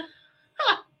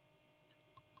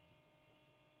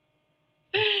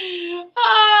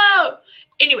 Oh,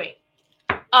 anyway,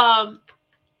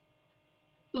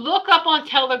 look up on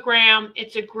Telegram.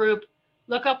 It's a group.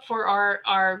 Look up for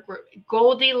our group,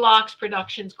 Goldilocks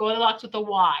Productions, Goldilocks with a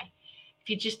Y. If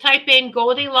you just type in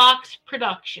Goldilocks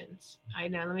Productions, I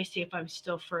know, let me see if I'm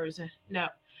still frozen. No.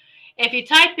 If you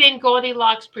type in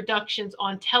Goldilocks Productions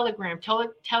on Telegram,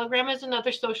 Telegram is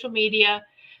another social media.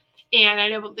 And I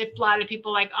know a lot of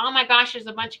people like, oh my gosh, there's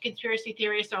a bunch of conspiracy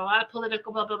theorists, or a lot of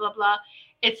political blah, blah, blah, blah.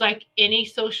 It's like any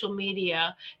social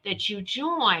media that you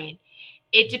join.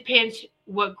 It depends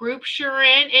what groups you're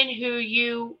in and who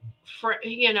you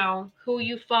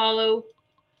follow.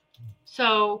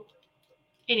 So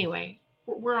anyway,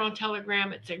 we're on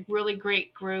Telegram. It's a really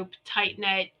great group, tight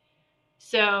knit.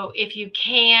 So if you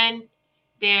can,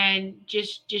 then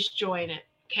just join it.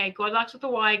 Okay, Goldilocks with a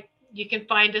Y. You can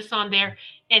find us on there.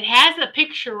 It has a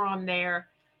picture on there,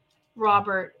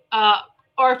 Robert.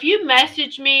 Or if you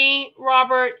message me,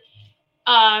 Robert,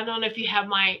 I don't know if you have on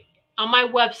my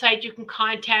website, you can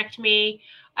contact me.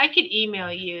 I could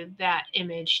email you that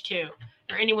image too,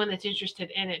 or anyone that's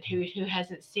interested in it who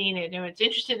hasn't seen it and it's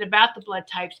interested about the blood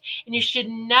types. And you should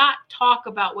not talk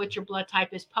about what your blood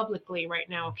type is publicly right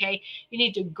now, okay? You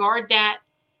need to guard that,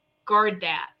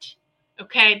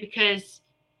 okay? Because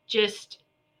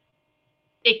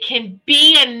it can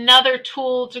be another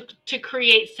tool to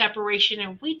create separation,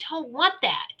 and we don't want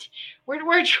that.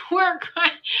 We're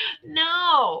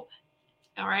no.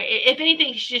 All right. If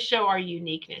anything, it should just show our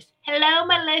uniqueness. Hello,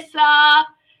 Melissa.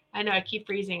 I know I keep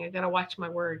freezing. I gotta watch my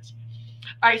words.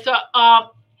 All right. So,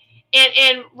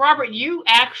 and Robert, you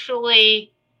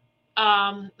actually,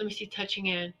 let me see, touching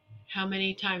in. How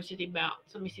many times did he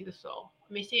bounce? Let me see the soul.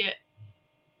 Let me see it.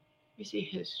 Let me see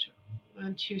history.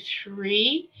 1, 2,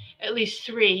 3. At least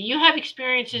 3. You have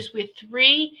experiences with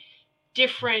 3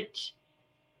 different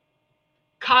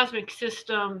cosmic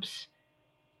systems,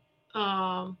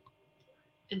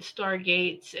 and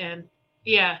stargates, and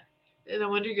yeah, no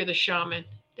wonder you're the shaman.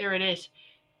 There it is,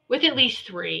 with at least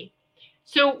 3.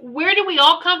 So where do we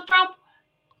all come from?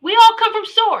 We all come from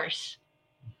source.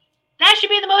 That should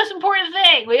be the most important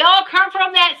thing. We all come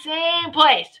from that same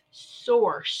place,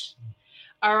 source.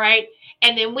 All right.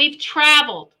 And then we've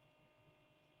traveled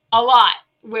a lot.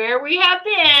 Where we have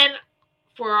been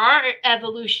for our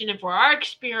evolution and for our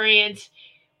experience,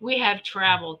 we have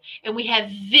traveled and we have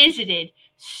visited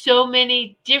so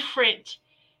many different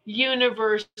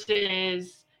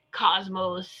universes,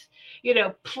 cosmos,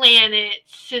 planets,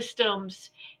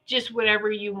 systems, just whatever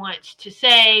you want to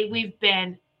say. We've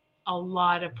been a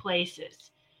lot of places.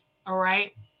 All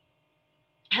right.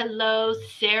 Hello,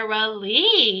 Sarah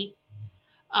Lee.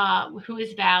 Who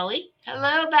is Valley?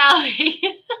 Hello, Valley.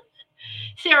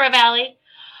 Sarah Valley.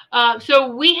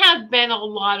 So we have been a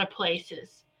lot of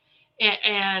places.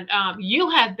 And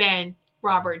you have been,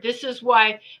 Robert. This is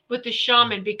why with the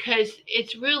shaman, because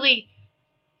it's really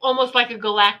almost like a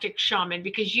galactic shaman,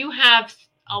 because you have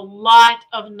a lot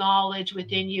of knowledge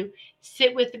within you.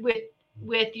 Sit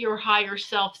with your higher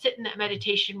self, sit in that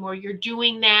meditation more. You're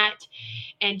doing that,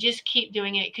 and just keep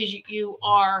doing it, because you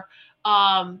are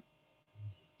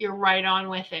you're right on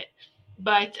with it.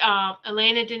 But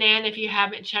Elena Danaan, if you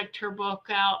haven't checked her book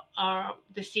out,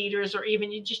 The Cedars, or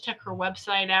even you just check her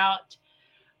website out.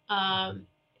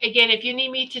 Again, if you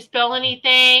need me to spell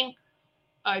anything,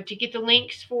 to get the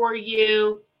links for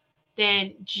you,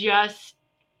 then just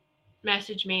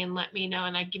message me and let me know,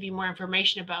 and I'll give you more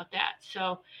information about that.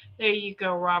 So there you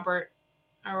go, Robert.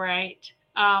 All right.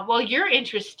 Well, you're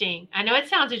interesting. I know it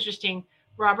sounds interesting,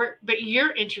 Robert, but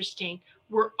you're interesting.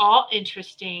 We're all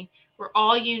interesting. We're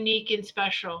all unique and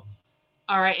special,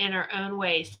 all right, in our own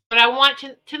ways. But I want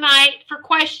tonight for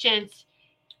questions,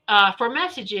 for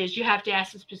messages, you have to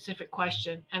ask a specific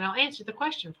question, and I'll answer the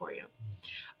question for you.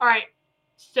 All right.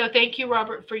 So thank you,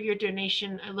 Robert, for your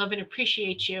donation. I love and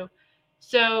appreciate you.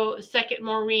 So second,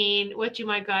 Maureen, what do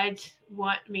my guides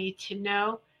want me to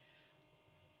know?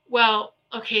 Well,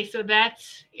 okay, so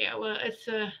that's, it's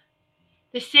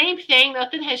the same thing.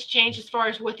 Nothing has changed as far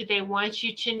as what do they want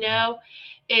you to know,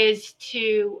 is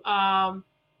to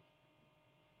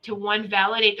one,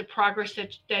 validate the progress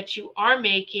that you are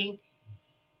making,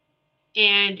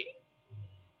 and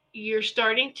you're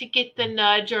starting to get the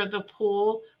nudge or the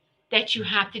pull that you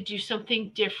have to do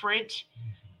something different,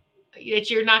 that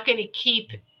you're not going to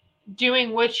keep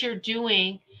doing what you're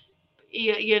doing,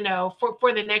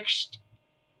 for the next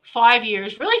 5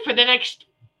 years, really for the next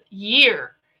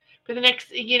year, for the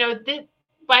next,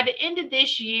 by the end of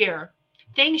this year,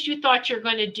 things you thought you're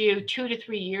going to do 2 to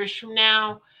 3 years from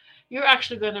now, you're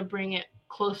actually going to bring it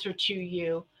closer to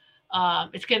you.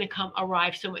 It's going to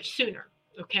arrive so much sooner.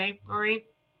 Okay, Maureen?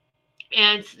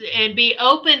 And be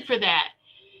open for that.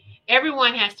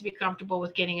 Everyone has to be comfortable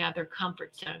with getting out of their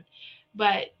comfort zone,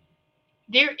 but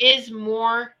there is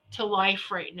more to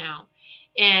life right now,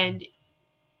 and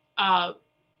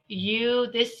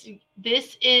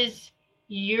this is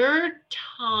your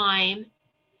time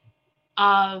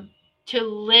to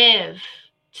live.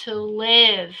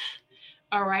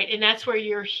 All right, and that's where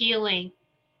your healing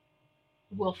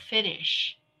will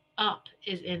finish up,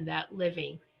 is in that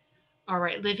living. All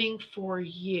right, living for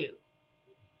you.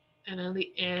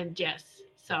 And yes,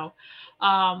 so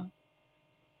yeah,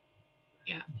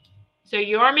 so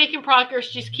you are making progress.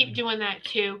 Just keep doing that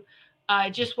too.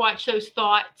 Just watch those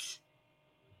thoughts.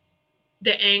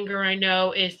 The anger, I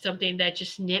know, is something that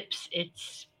just nips.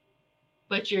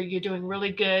 But you're doing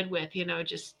really good with,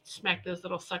 just smack those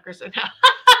little suckers in.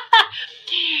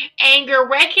 Anger,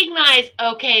 recognize,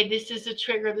 okay, this is a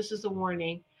trigger, this is a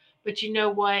warning, but you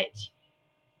know what?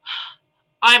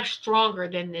 I'm stronger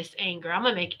than this anger. I'm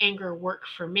going to make anger work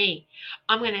for me.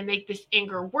 I'm going to make this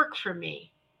anger work for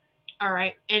me. All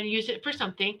right. And use it for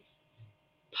something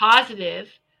positive,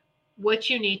 what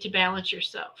you need to balance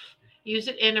yourself. Use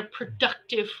it in a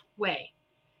productive way.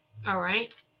 All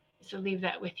right. So leave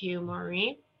that with you,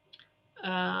 Maureen.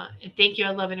 And thank you.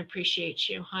 I love and appreciate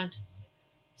you, hon.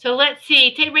 So let's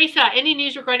see. Teresa, any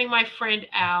news regarding my friend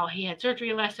Al? He had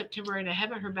surgery last September and I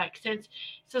haven't heard back since.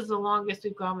 This is the longest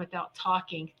we've gone without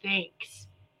talking. Thanks.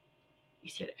 You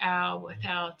said Al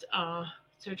without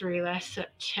surgery last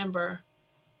September.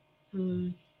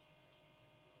 There's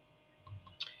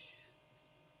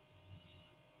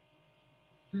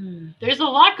a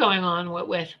lot going on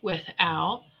with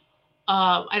Al.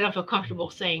 I don't feel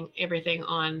comfortable saying everything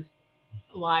on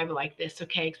live like this,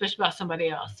 okay? Especially about somebody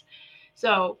else.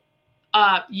 So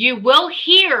you will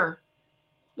hear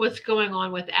what's going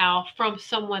on with Al from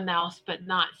someone else, but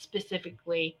not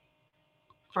specifically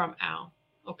from Al,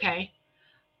 okay?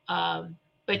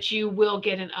 But you will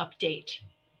get an update,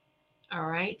 all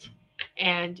right?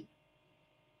 And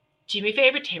do me a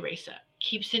favor, Teresa.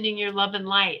 Keep sending your love and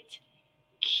light.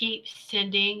 Keep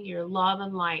sending your love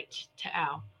and light to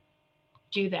Al.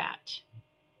 Do that,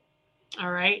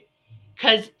 all right?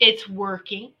 Because it's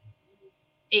working.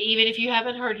 Even if you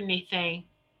haven't heard anything,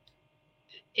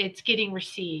 it's getting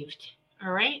received.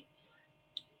 All right.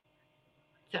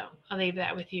 So I'll leave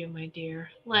that with you, my dear.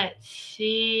 Let's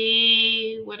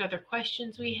see what other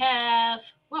questions we have.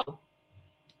 Whoa.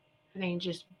 Everything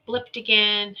just blipped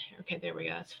again. Okay, there we go.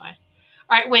 That's fine.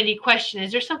 All right, Wendy, question.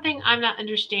 Is there something I'm not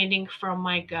understanding from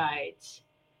my guides?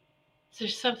 Is there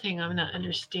something I'm not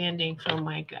understanding from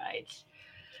my guides?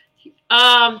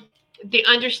 The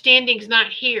understanding's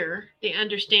not here. The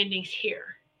understanding's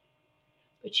here.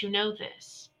 But you know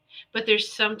this. But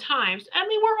there's sometimes,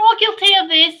 we're all guilty of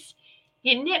this.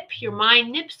 Your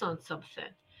mind nips on something.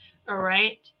 All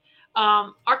right.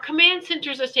 Our command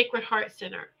center is a Sacred Heart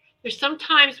Center. There's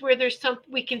sometimes where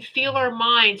we can feel our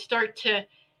mind start to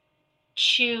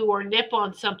chew or nip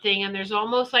on something. And there's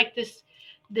almost like this,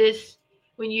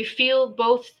 when you feel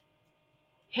both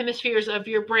hemispheres of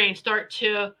your brain start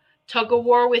to tug a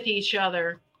war with each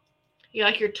other.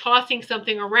 Like you're tossing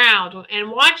something around,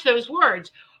 and watch those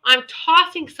words. I'm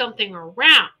tossing something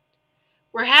around.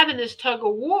 We're having this tug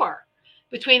of war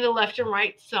between the left and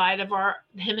right side of our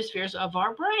hemispheres of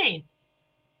our brain.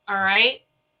 All right.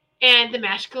 And the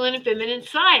masculine and feminine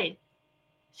side.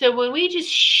 So when we just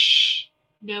shh,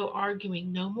 no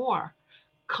arguing, no more.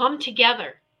 Come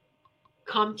together.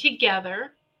 Come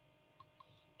together.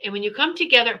 And when you come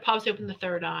together, it pops open the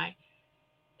third eye.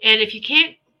 And if you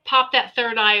can't pop that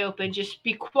third eye open, just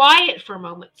be quiet for a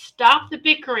moment. Stop the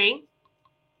bickering.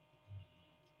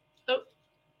 Oh.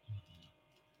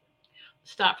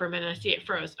 Stop for a minute. I see it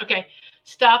froze. Okay.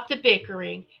 Stop the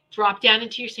bickering. Drop down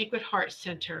into your Sacred Heart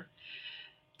Center.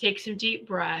 take some deep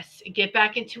breaths, get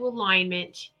back into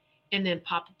alignment, and then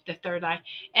pop up the third eye.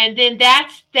 And then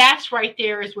that's right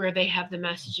there is where they have the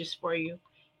messages for you.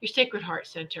 Your Sacred Heart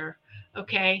Center.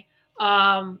 Okay.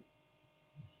 And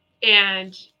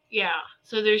yeah,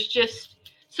 so there's just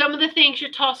some of the things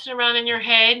you're tossing around in your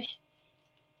head.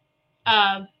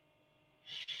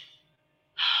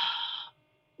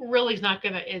 Really is not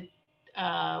going to,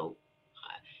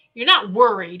 you're not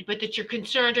worried, but that you're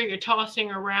concerned or you're tossing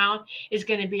around is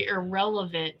going to be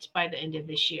irrelevant by the end of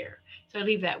this year. So I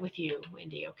leave that with you,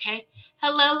 Wendy, okay?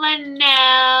 Hello,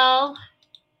 Linnell.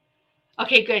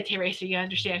 Okay, good, Teresa, you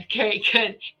understand. Okay,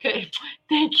 good.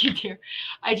 Thank you, dear.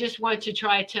 I just want to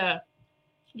try to,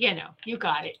 you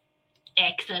got it.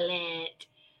 Excellent.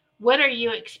 What are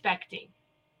you expecting?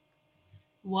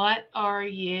 What are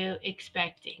you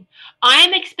expecting?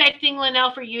 I'm expecting,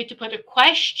 Linnell, for you to put a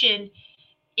question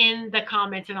in the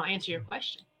comments and I'll answer your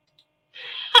question.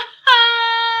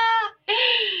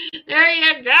 There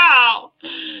you go.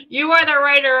 You are the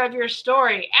writer of your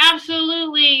story.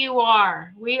 Absolutely you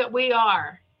are. We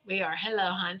are.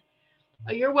 Hello, hon.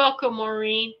 Oh, you're welcome,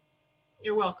 Maureen.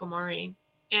 You're welcome, Maureen.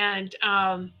 And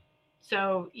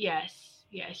so yes.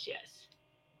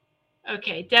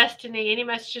 Okay, Destiny, any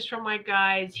messages from my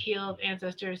guides, healed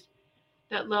ancestors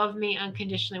that love me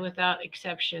unconditionally without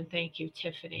exception? Thank you,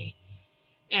 Tiffany.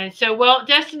 And so, well,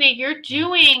 Destiny, you're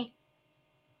doing,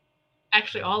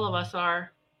 actually all of us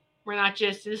are. We're not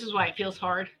just, this is why it feels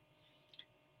hard,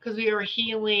 because we are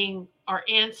healing our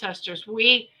ancestors.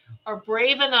 We are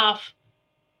brave enough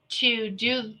to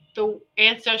do the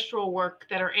ancestral work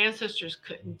that our ancestors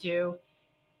couldn't do.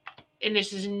 And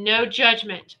this is no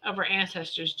judgment of our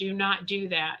ancestors. Do not do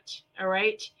that. All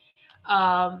right.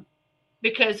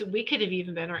 Because we could have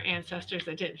even been our ancestors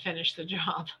that didn't finish the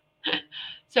job.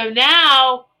 So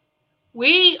now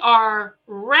we are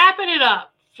wrapping it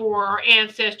up for our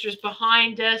ancestors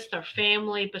behind us, their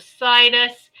family beside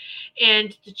us,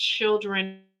 and the children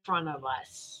in front of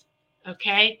us.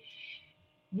 Okay.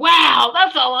 Wow.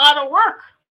 That's a lot of work.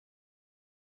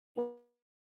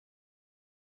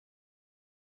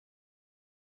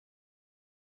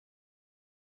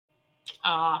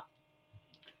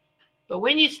 But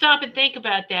when you stop and think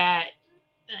about that,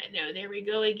 I know, there we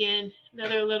go again.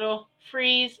 Another little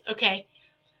freeze. Okay.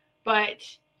 But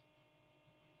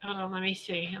hold on, let me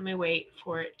see. Let me wait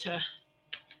for it to.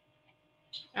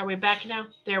 Are we back now?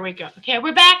 There we go. Okay,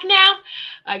 we're back now.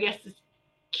 I guess the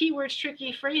keywords,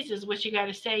 tricky phrases, what you got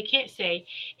to say, can't say.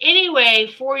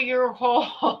 Anyway, for your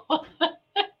whole.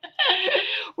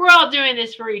 We're all doing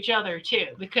this for each other too,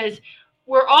 because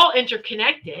we're all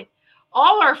interconnected.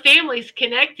 All our families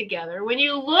connect together. When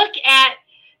you look at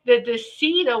the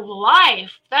seed of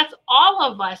life, that's all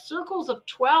of us. Circles of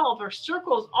 12 or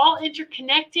circles all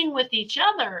interconnecting with each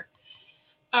other.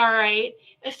 All right.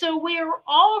 And so we are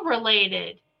all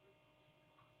related.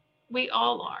 We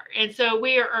all are. And so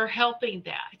we are helping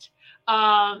that.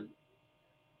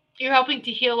 You're helping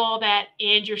to heal all that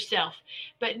and yourself.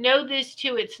 But know this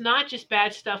too, it's not just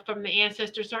bad stuff from the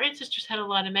ancestors. Our ancestors had a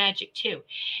lot of magic too.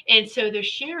 And so they're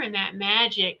sharing that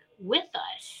magic with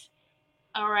us.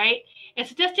 All right. And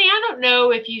so, Destiny, I don't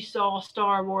know if you saw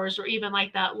Star Wars or even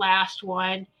like that last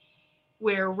one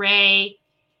where Rey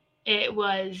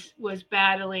was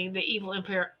battling the evil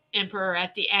emperor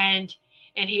at the end.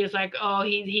 And he was like, oh,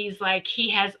 he's like,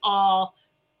 he has all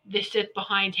the Sith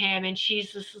behind him, and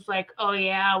she's just like, oh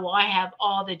yeah, well, I have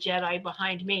all the Jedi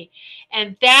behind me.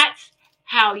 And that's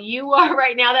how you are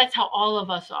right now. That's how all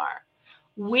of us are.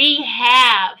 We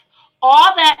have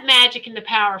all that magic and the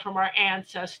power from our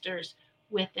ancestors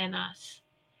within us.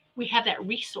 We have that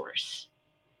resource.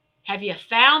 Have you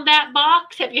found that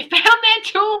box? Have you found that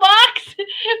toolbox?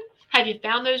 Have you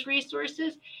found those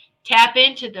resources? Tap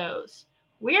into those.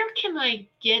 Where can I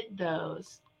get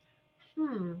those?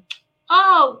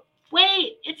 Oh,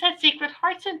 wait, it's that Sacred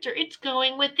Heart Center. It's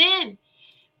going within.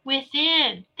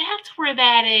 Within. That's where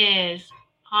that is.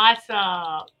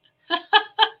 Awesome.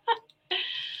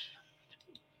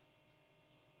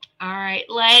 All right,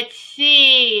 let's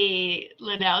see.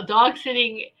 Linnell, dog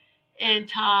sitting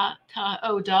and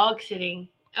dog sitting.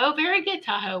 Oh, very good,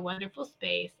 Tahoe. Wonderful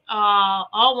space.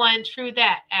 All one, true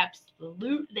that.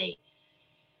 Absolutely.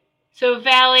 So,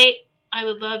 Valley, I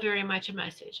would love very much a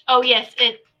message. Oh, yes,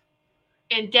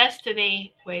 and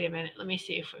Destiny, wait a minute. Let me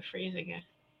see if we freeze again.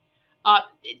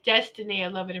 Destiny, I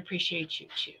love and appreciate you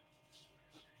too.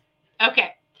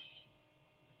 Okay.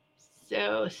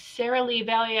 So, Sarah Lee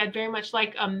Valley, I'd very much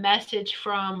like a message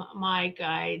from my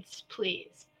guides,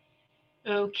 please.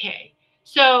 Okay.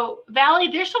 So, Valley,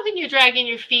 there's something you're dragging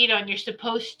your feet on. You're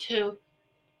supposed to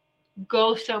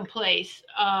go someplace,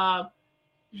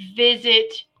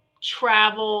 visit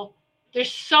travel.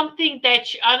 There's something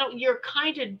that you're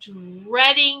kind of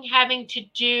dreading having to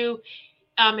do.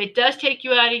 It does take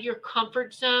you out of your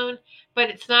comfort zone, but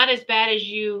it's not as bad as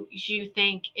you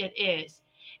think it is.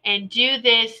 And do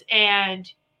this,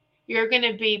 and you're going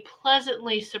to be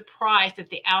pleasantly surprised at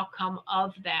the outcome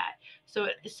of that. So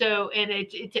and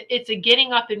it's a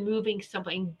getting up and moving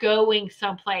something, going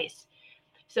someplace.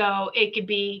 So it could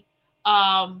be,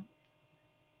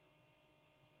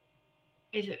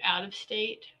 is it out of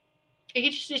state?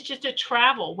 It's just a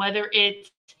travel, whether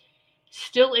it's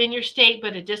still in your state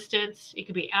but a distance. It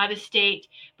could be out of state,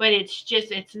 but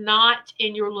it's not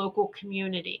in your local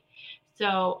community.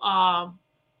 So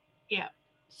yeah,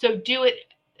 so do it.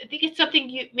 I think it's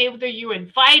something whether you're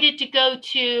invited to go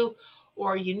to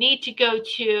or you need to go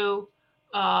to,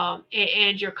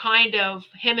 and you're kind of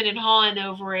hemming and hawing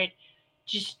over it.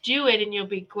 Just do it, and you'll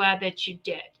be glad that you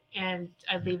did. And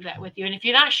I leave that with you. And if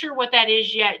you're not sure what that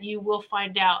is yet, you will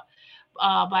find out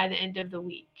by the end of the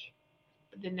week,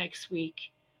 the next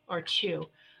week or two.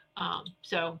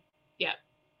 So yeah,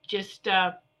 just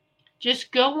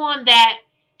go on that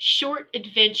short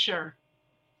adventure.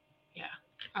 Yeah.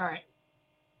 All right.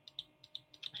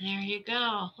 There you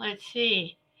go. Let's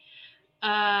see.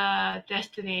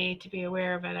 Destiny, to be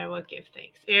aware of it, I will give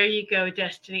thanks. There you go,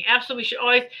 Destiny. Absolutely, we should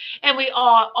always, and we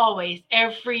all always,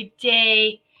 every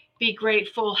day, be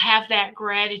grateful. Have that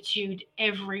gratitude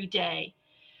every day.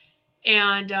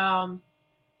 And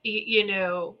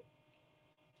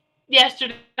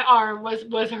yesterday my arm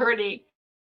was hurting.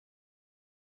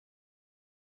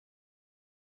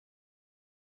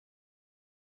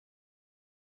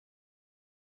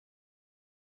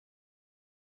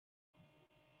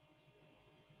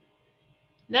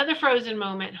 Another frozen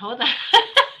moment. Hold on.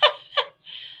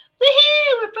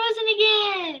 Woohoo! We're frozen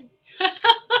again.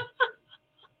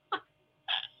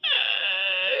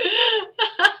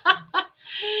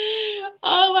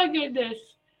 Oh my goodness.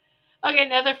 Okay,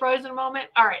 another frozen moment.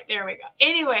 All right, there we go.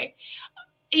 Anyway,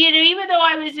 even though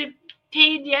I was in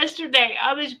pain yesterday,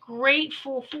 I was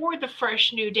grateful for the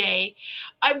fresh new day.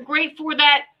 I'm grateful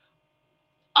that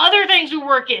other things were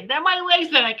working, that my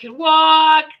legs, that I could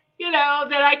walk,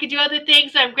 that I could do other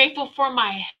things. I'm grateful for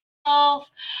my health.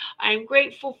 I'm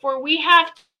grateful for we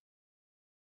have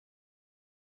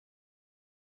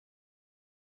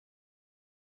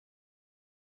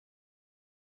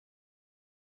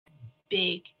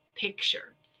big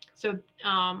picture. So,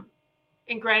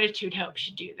 and gratitude helps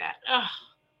you do that. Oh,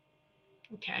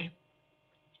 okay.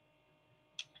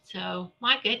 So,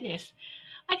 my goodness,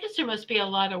 I guess there must be a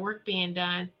lot of work being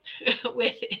done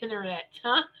with internet,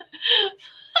 huh?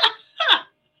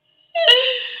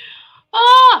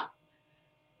 Oh,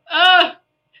 oh,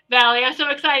 Valley, I'm so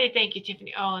excited. Thank you,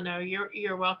 Tiffany. Oh no,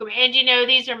 you're welcome. And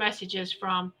these are messages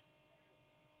from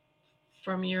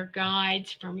your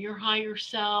guides, from your higher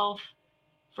self,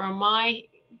 from my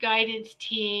guidance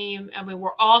team. I mean,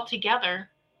 we're all together.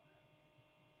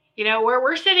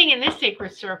 We're sitting in this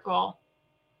sacred circle,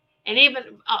 and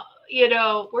even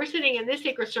we're sitting in this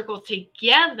sacred circle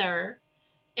together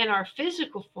in our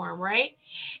physical form, right?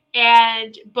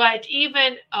 But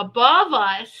even above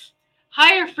us,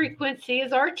 higher frequency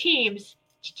is our teams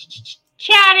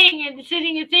chatting and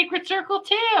sitting in sacred circle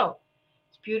too.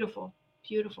 It's beautiful,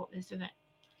 isn't it?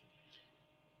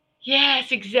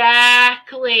 Yes,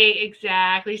 exactly.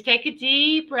 Take a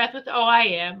deep breath with. Oh, I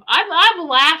am. I'm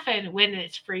laughing when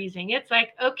it's freezing. It's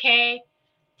like, okay,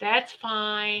 that's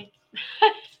fine.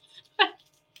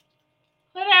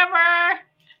 Whatever.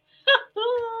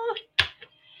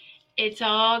 It's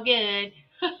all good.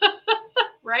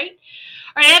 Right?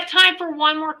 All right, I have time for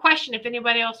one more question. If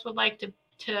anybody else would like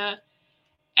to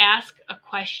ask a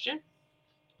question.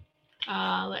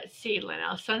 Let's see,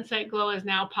 Linnell. Sunset glow is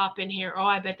now popping here. Oh,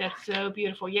 I bet that's so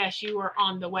beautiful. Yes, you are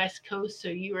on the West Coast, so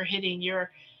you are hitting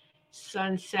your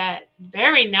sunset.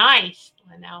 Very nice,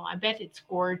 Linnell. I bet it's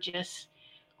gorgeous.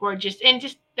 And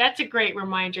just that's a great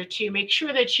reminder too. Make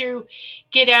sure that you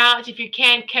get out. If you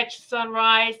can, catch the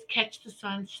sunrise, catch the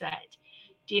sunset.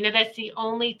 Do you know that's the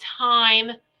only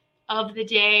time of the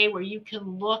day where you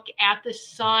can look at the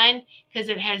sun, because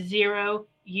it has 0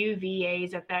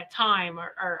 UVAs at that time,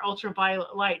 or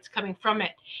ultraviolet lights coming from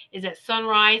it, is at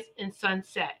sunrise and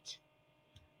sunset.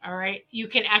 All right. You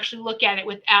can actually look at it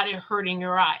without it hurting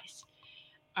your eyes.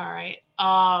 All right.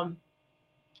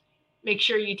 Make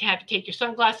sure you have to take your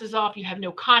sunglasses off. You have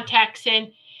no contacts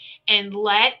in, and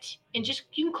just,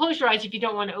 you can close your eyes if you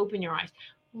don't want to open your eyes.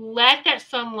 Let that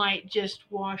sunlight just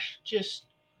wash, let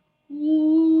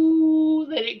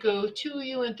it go to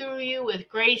you and through you with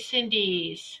grace and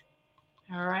ease.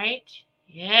 All right.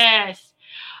 Yes.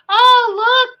 Oh,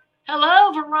 look.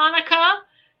 Hello, Veronica.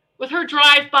 with her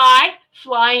drive-by,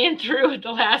 flying through at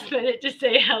the last minute to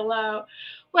say hello.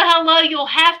 Well, hello, you'll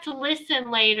have to listen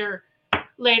later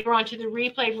on to the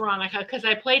replay, Veronica, because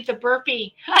I played the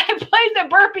burpee. I played the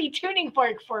burpee tuning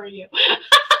fork for you.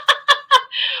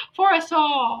 For us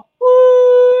all.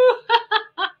 Woo!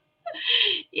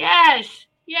 Yes.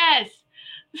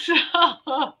 So,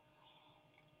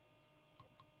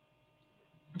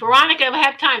 Veronica, if I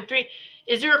have time, 3.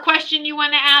 Is there a question you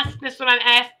want to ask? This is what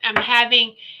I'm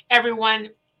having everyone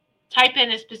type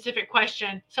in a specific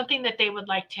question, something that they would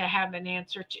like to have an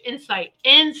answer to, insight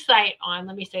on.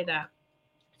 Let me say that.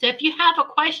 So if you have a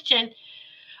question,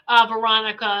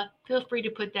 Veronica, feel free to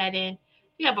put that in.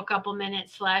 We have a couple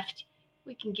minutes left.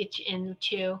 We can get you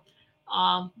into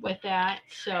with that.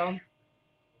 So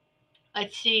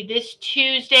let's see, this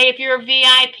Tuesday, if you're a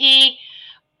VIP,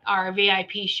 our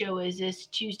VIP show is this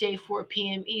Tuesday, 4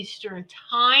 p.m. Eastern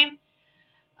time.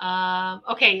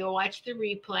 Okay, you'll watch the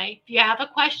replay. If you have a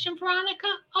question, Veronica,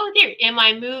 there. Am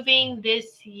I moving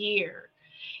this year?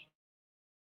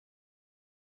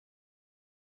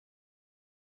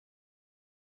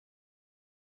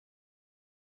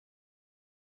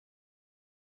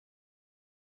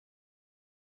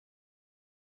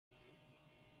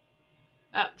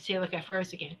 Oh, see, look, I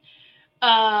froze again.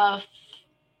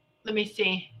 Let me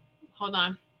see. Hold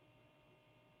on.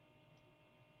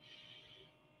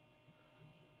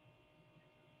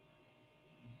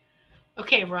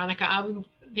 Okay, Veronica,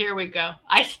 there we go.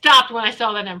 I stopped when I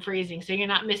saw that I'm freezing, so you're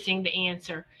not missing the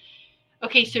answer.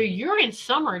 Okay, so you're in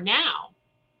summer now.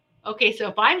 Okay, so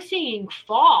if I'm seeing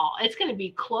fall, it's going to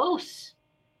be close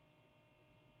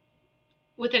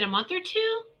within a month or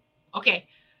two. Okay,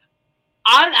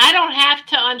 I don't have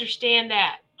to understand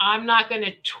that. I'm not going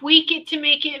to tweak it to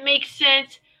make it make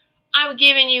sense. I'm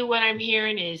giving you what I'm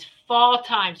hearing is fall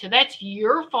time. So that's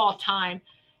your fall time,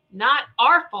 not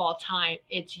our fall time.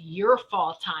 It's your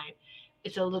fall time.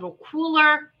 It's a little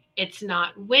cooler. It's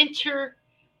not winter,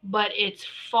 but it's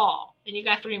fall. And you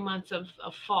got 3 months of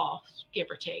fall,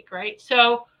 give or take, right?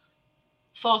 So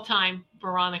fall time,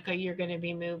 Veronica, you're going to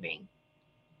be moving.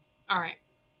 All right.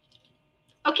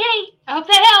 Okay, I hope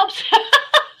that helps.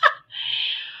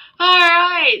 All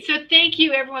right. So thank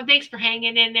you, everyone. Thanks for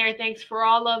hanging in there. Thanks for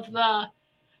all of the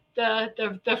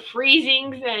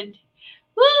freezings and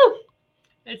woo.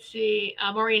 Let's see.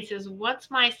 Maureen says, once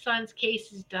my son's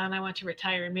case is done, I want to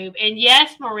retire and move. And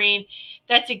yes, Maureen,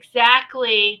 that's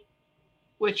exactly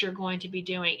what you're going to be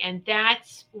doing. And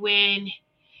that's when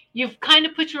you've kind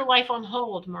of put your life on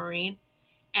hold, Maureen.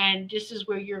 And this is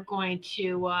where you're going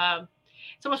to,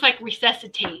 it's almost like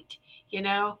resuscitate,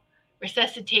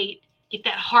 resuscitate, get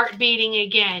that heart beating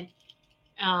again.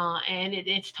 And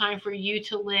it's time for you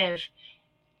to live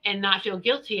and not feel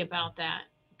guilty about that.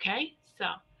 Okay. So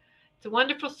it's a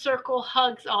wonderful circle.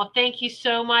 Hugs all. Thank you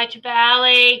so much,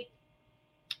 Valley.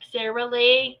 Sarah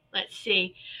Lee. Let's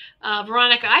see.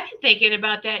 Veronica, I've been thinking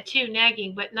about that too,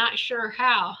 nagging, but not sure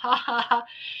how.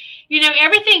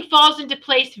 Everything falls into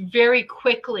place very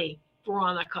quickly,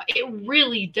 Veronica. It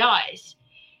really does.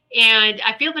 And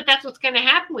I feel that that's what's going to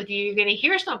happen with you. You're going to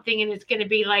hear something and it's going to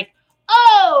be like,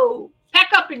 oh,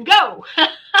 pack up and go.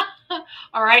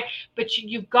 All right. But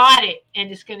you got it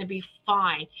and it's going to be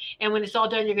fine. And when it's all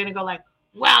done, you're going to go like,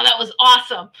 wow, that was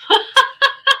awesome.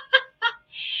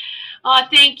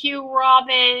 Thank you,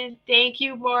 Robin. Thank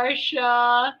you,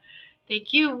 Marcia.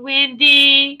 Thank you,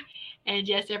 Wendy. And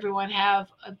yes, everyone have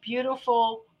a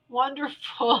beautiful,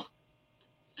 wonderful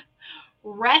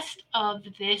rest of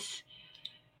this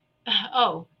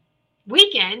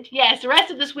weekend. Yes, the rest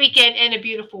of this weekend and a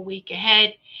beautiful week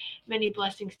ahead. Many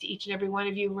blessings to each and every one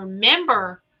of you.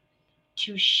 Remember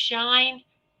to shine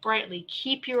brightly.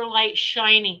 Keep your light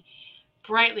shining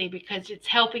brightly because it's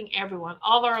helping everyone.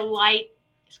 All our light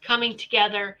is coming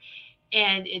together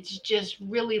and it's just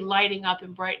really lighting up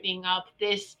and brightening up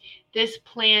this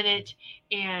planet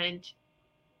and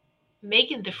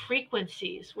making the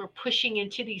frequencies. We're pushing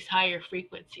into these higher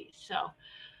frequencies. So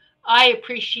I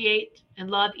appreciate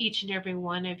and love each and every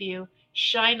one of you.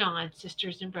 Shine on,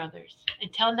 sisters and brothers.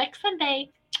 Until next Sunday,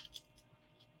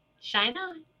 shine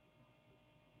on.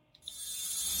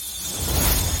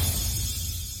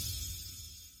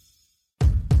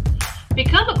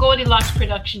 Become a Goldilocks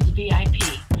Productions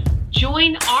VIP.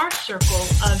 Join our circle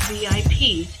of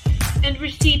VIPs and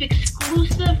receive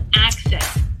exclusive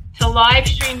access to live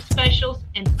stream specials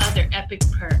and other epic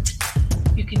perks.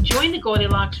 You can join the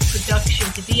Goldilocks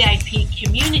Productions VIP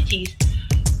communities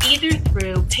either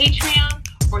through Patreon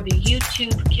or the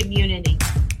YouTube community.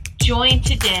 Join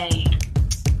today.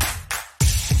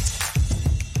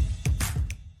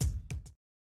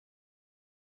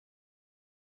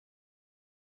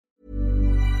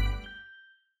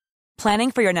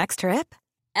 Planning for your next trip?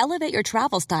 Elevate your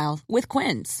travel style with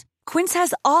Quince. Quince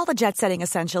has all the jet-setting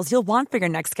essentials you'll want for your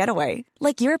next getaway,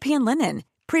 like European linen,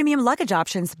 premium luggage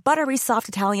options, buttery soft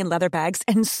Italian leather bags,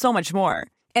 and so much more.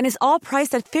 And is all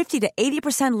priced at 50 to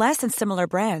 80% less than similar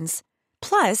brands.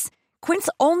 Plus, Quince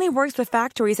only works with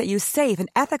factories that use safe and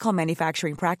ethical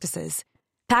manufacturing practices.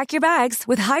 Pack your bags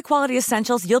with high-quality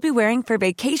essentials you'll be wearing for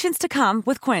vacations to come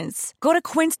with Quince. Go to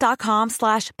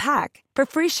quince.com/pack for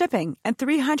free shipping and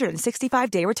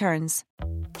 365-day returns.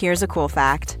 Here's a cool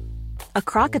fact. A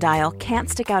crocodile can't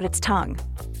stick out its tongue.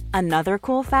 Another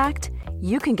cool fact,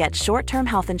 you can get short-term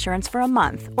health insurance for a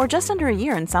month or just under a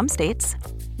year in some states.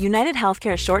 United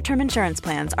Healthcare short-term insurance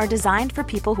plans are designed for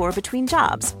people who are between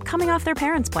jobs, coming off their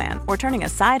parents' plan, or turning a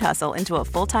side hustle into a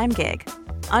full-time gig.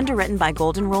 Underwritten by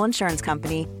Golden Rule Insurance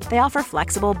Company, they offer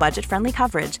flexible, budget-friendly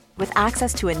coverage with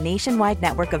access to a nationwide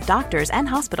network of doctors and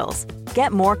hospitals.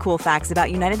 Get more cool facts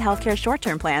about United Healthcare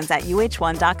short-term plans at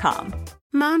uh1.com.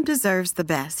 Mom deserves the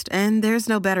best, and there's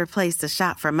no better place to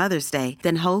shop for Mother's Day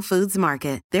than Whole Foods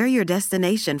Market. They're your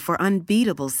destination for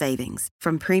unbeatable savings,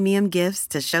 from premium gifts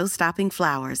to show-stopping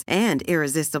flowers and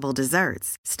irresistible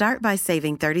desserts. Start by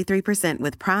saving 33%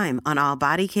 with Prime on all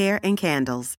body care and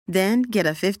candles. Then get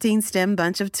a 15-stem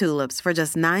bunch of tulips for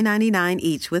just $9.99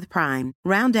 each with Prime.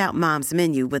 Round out Mom's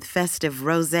menu with festive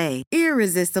rosé,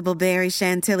 irresistible berry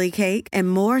chantilly cake,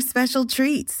 and more special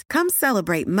treats. Come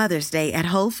celebrate Mother's Day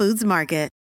at Whole Foods Market.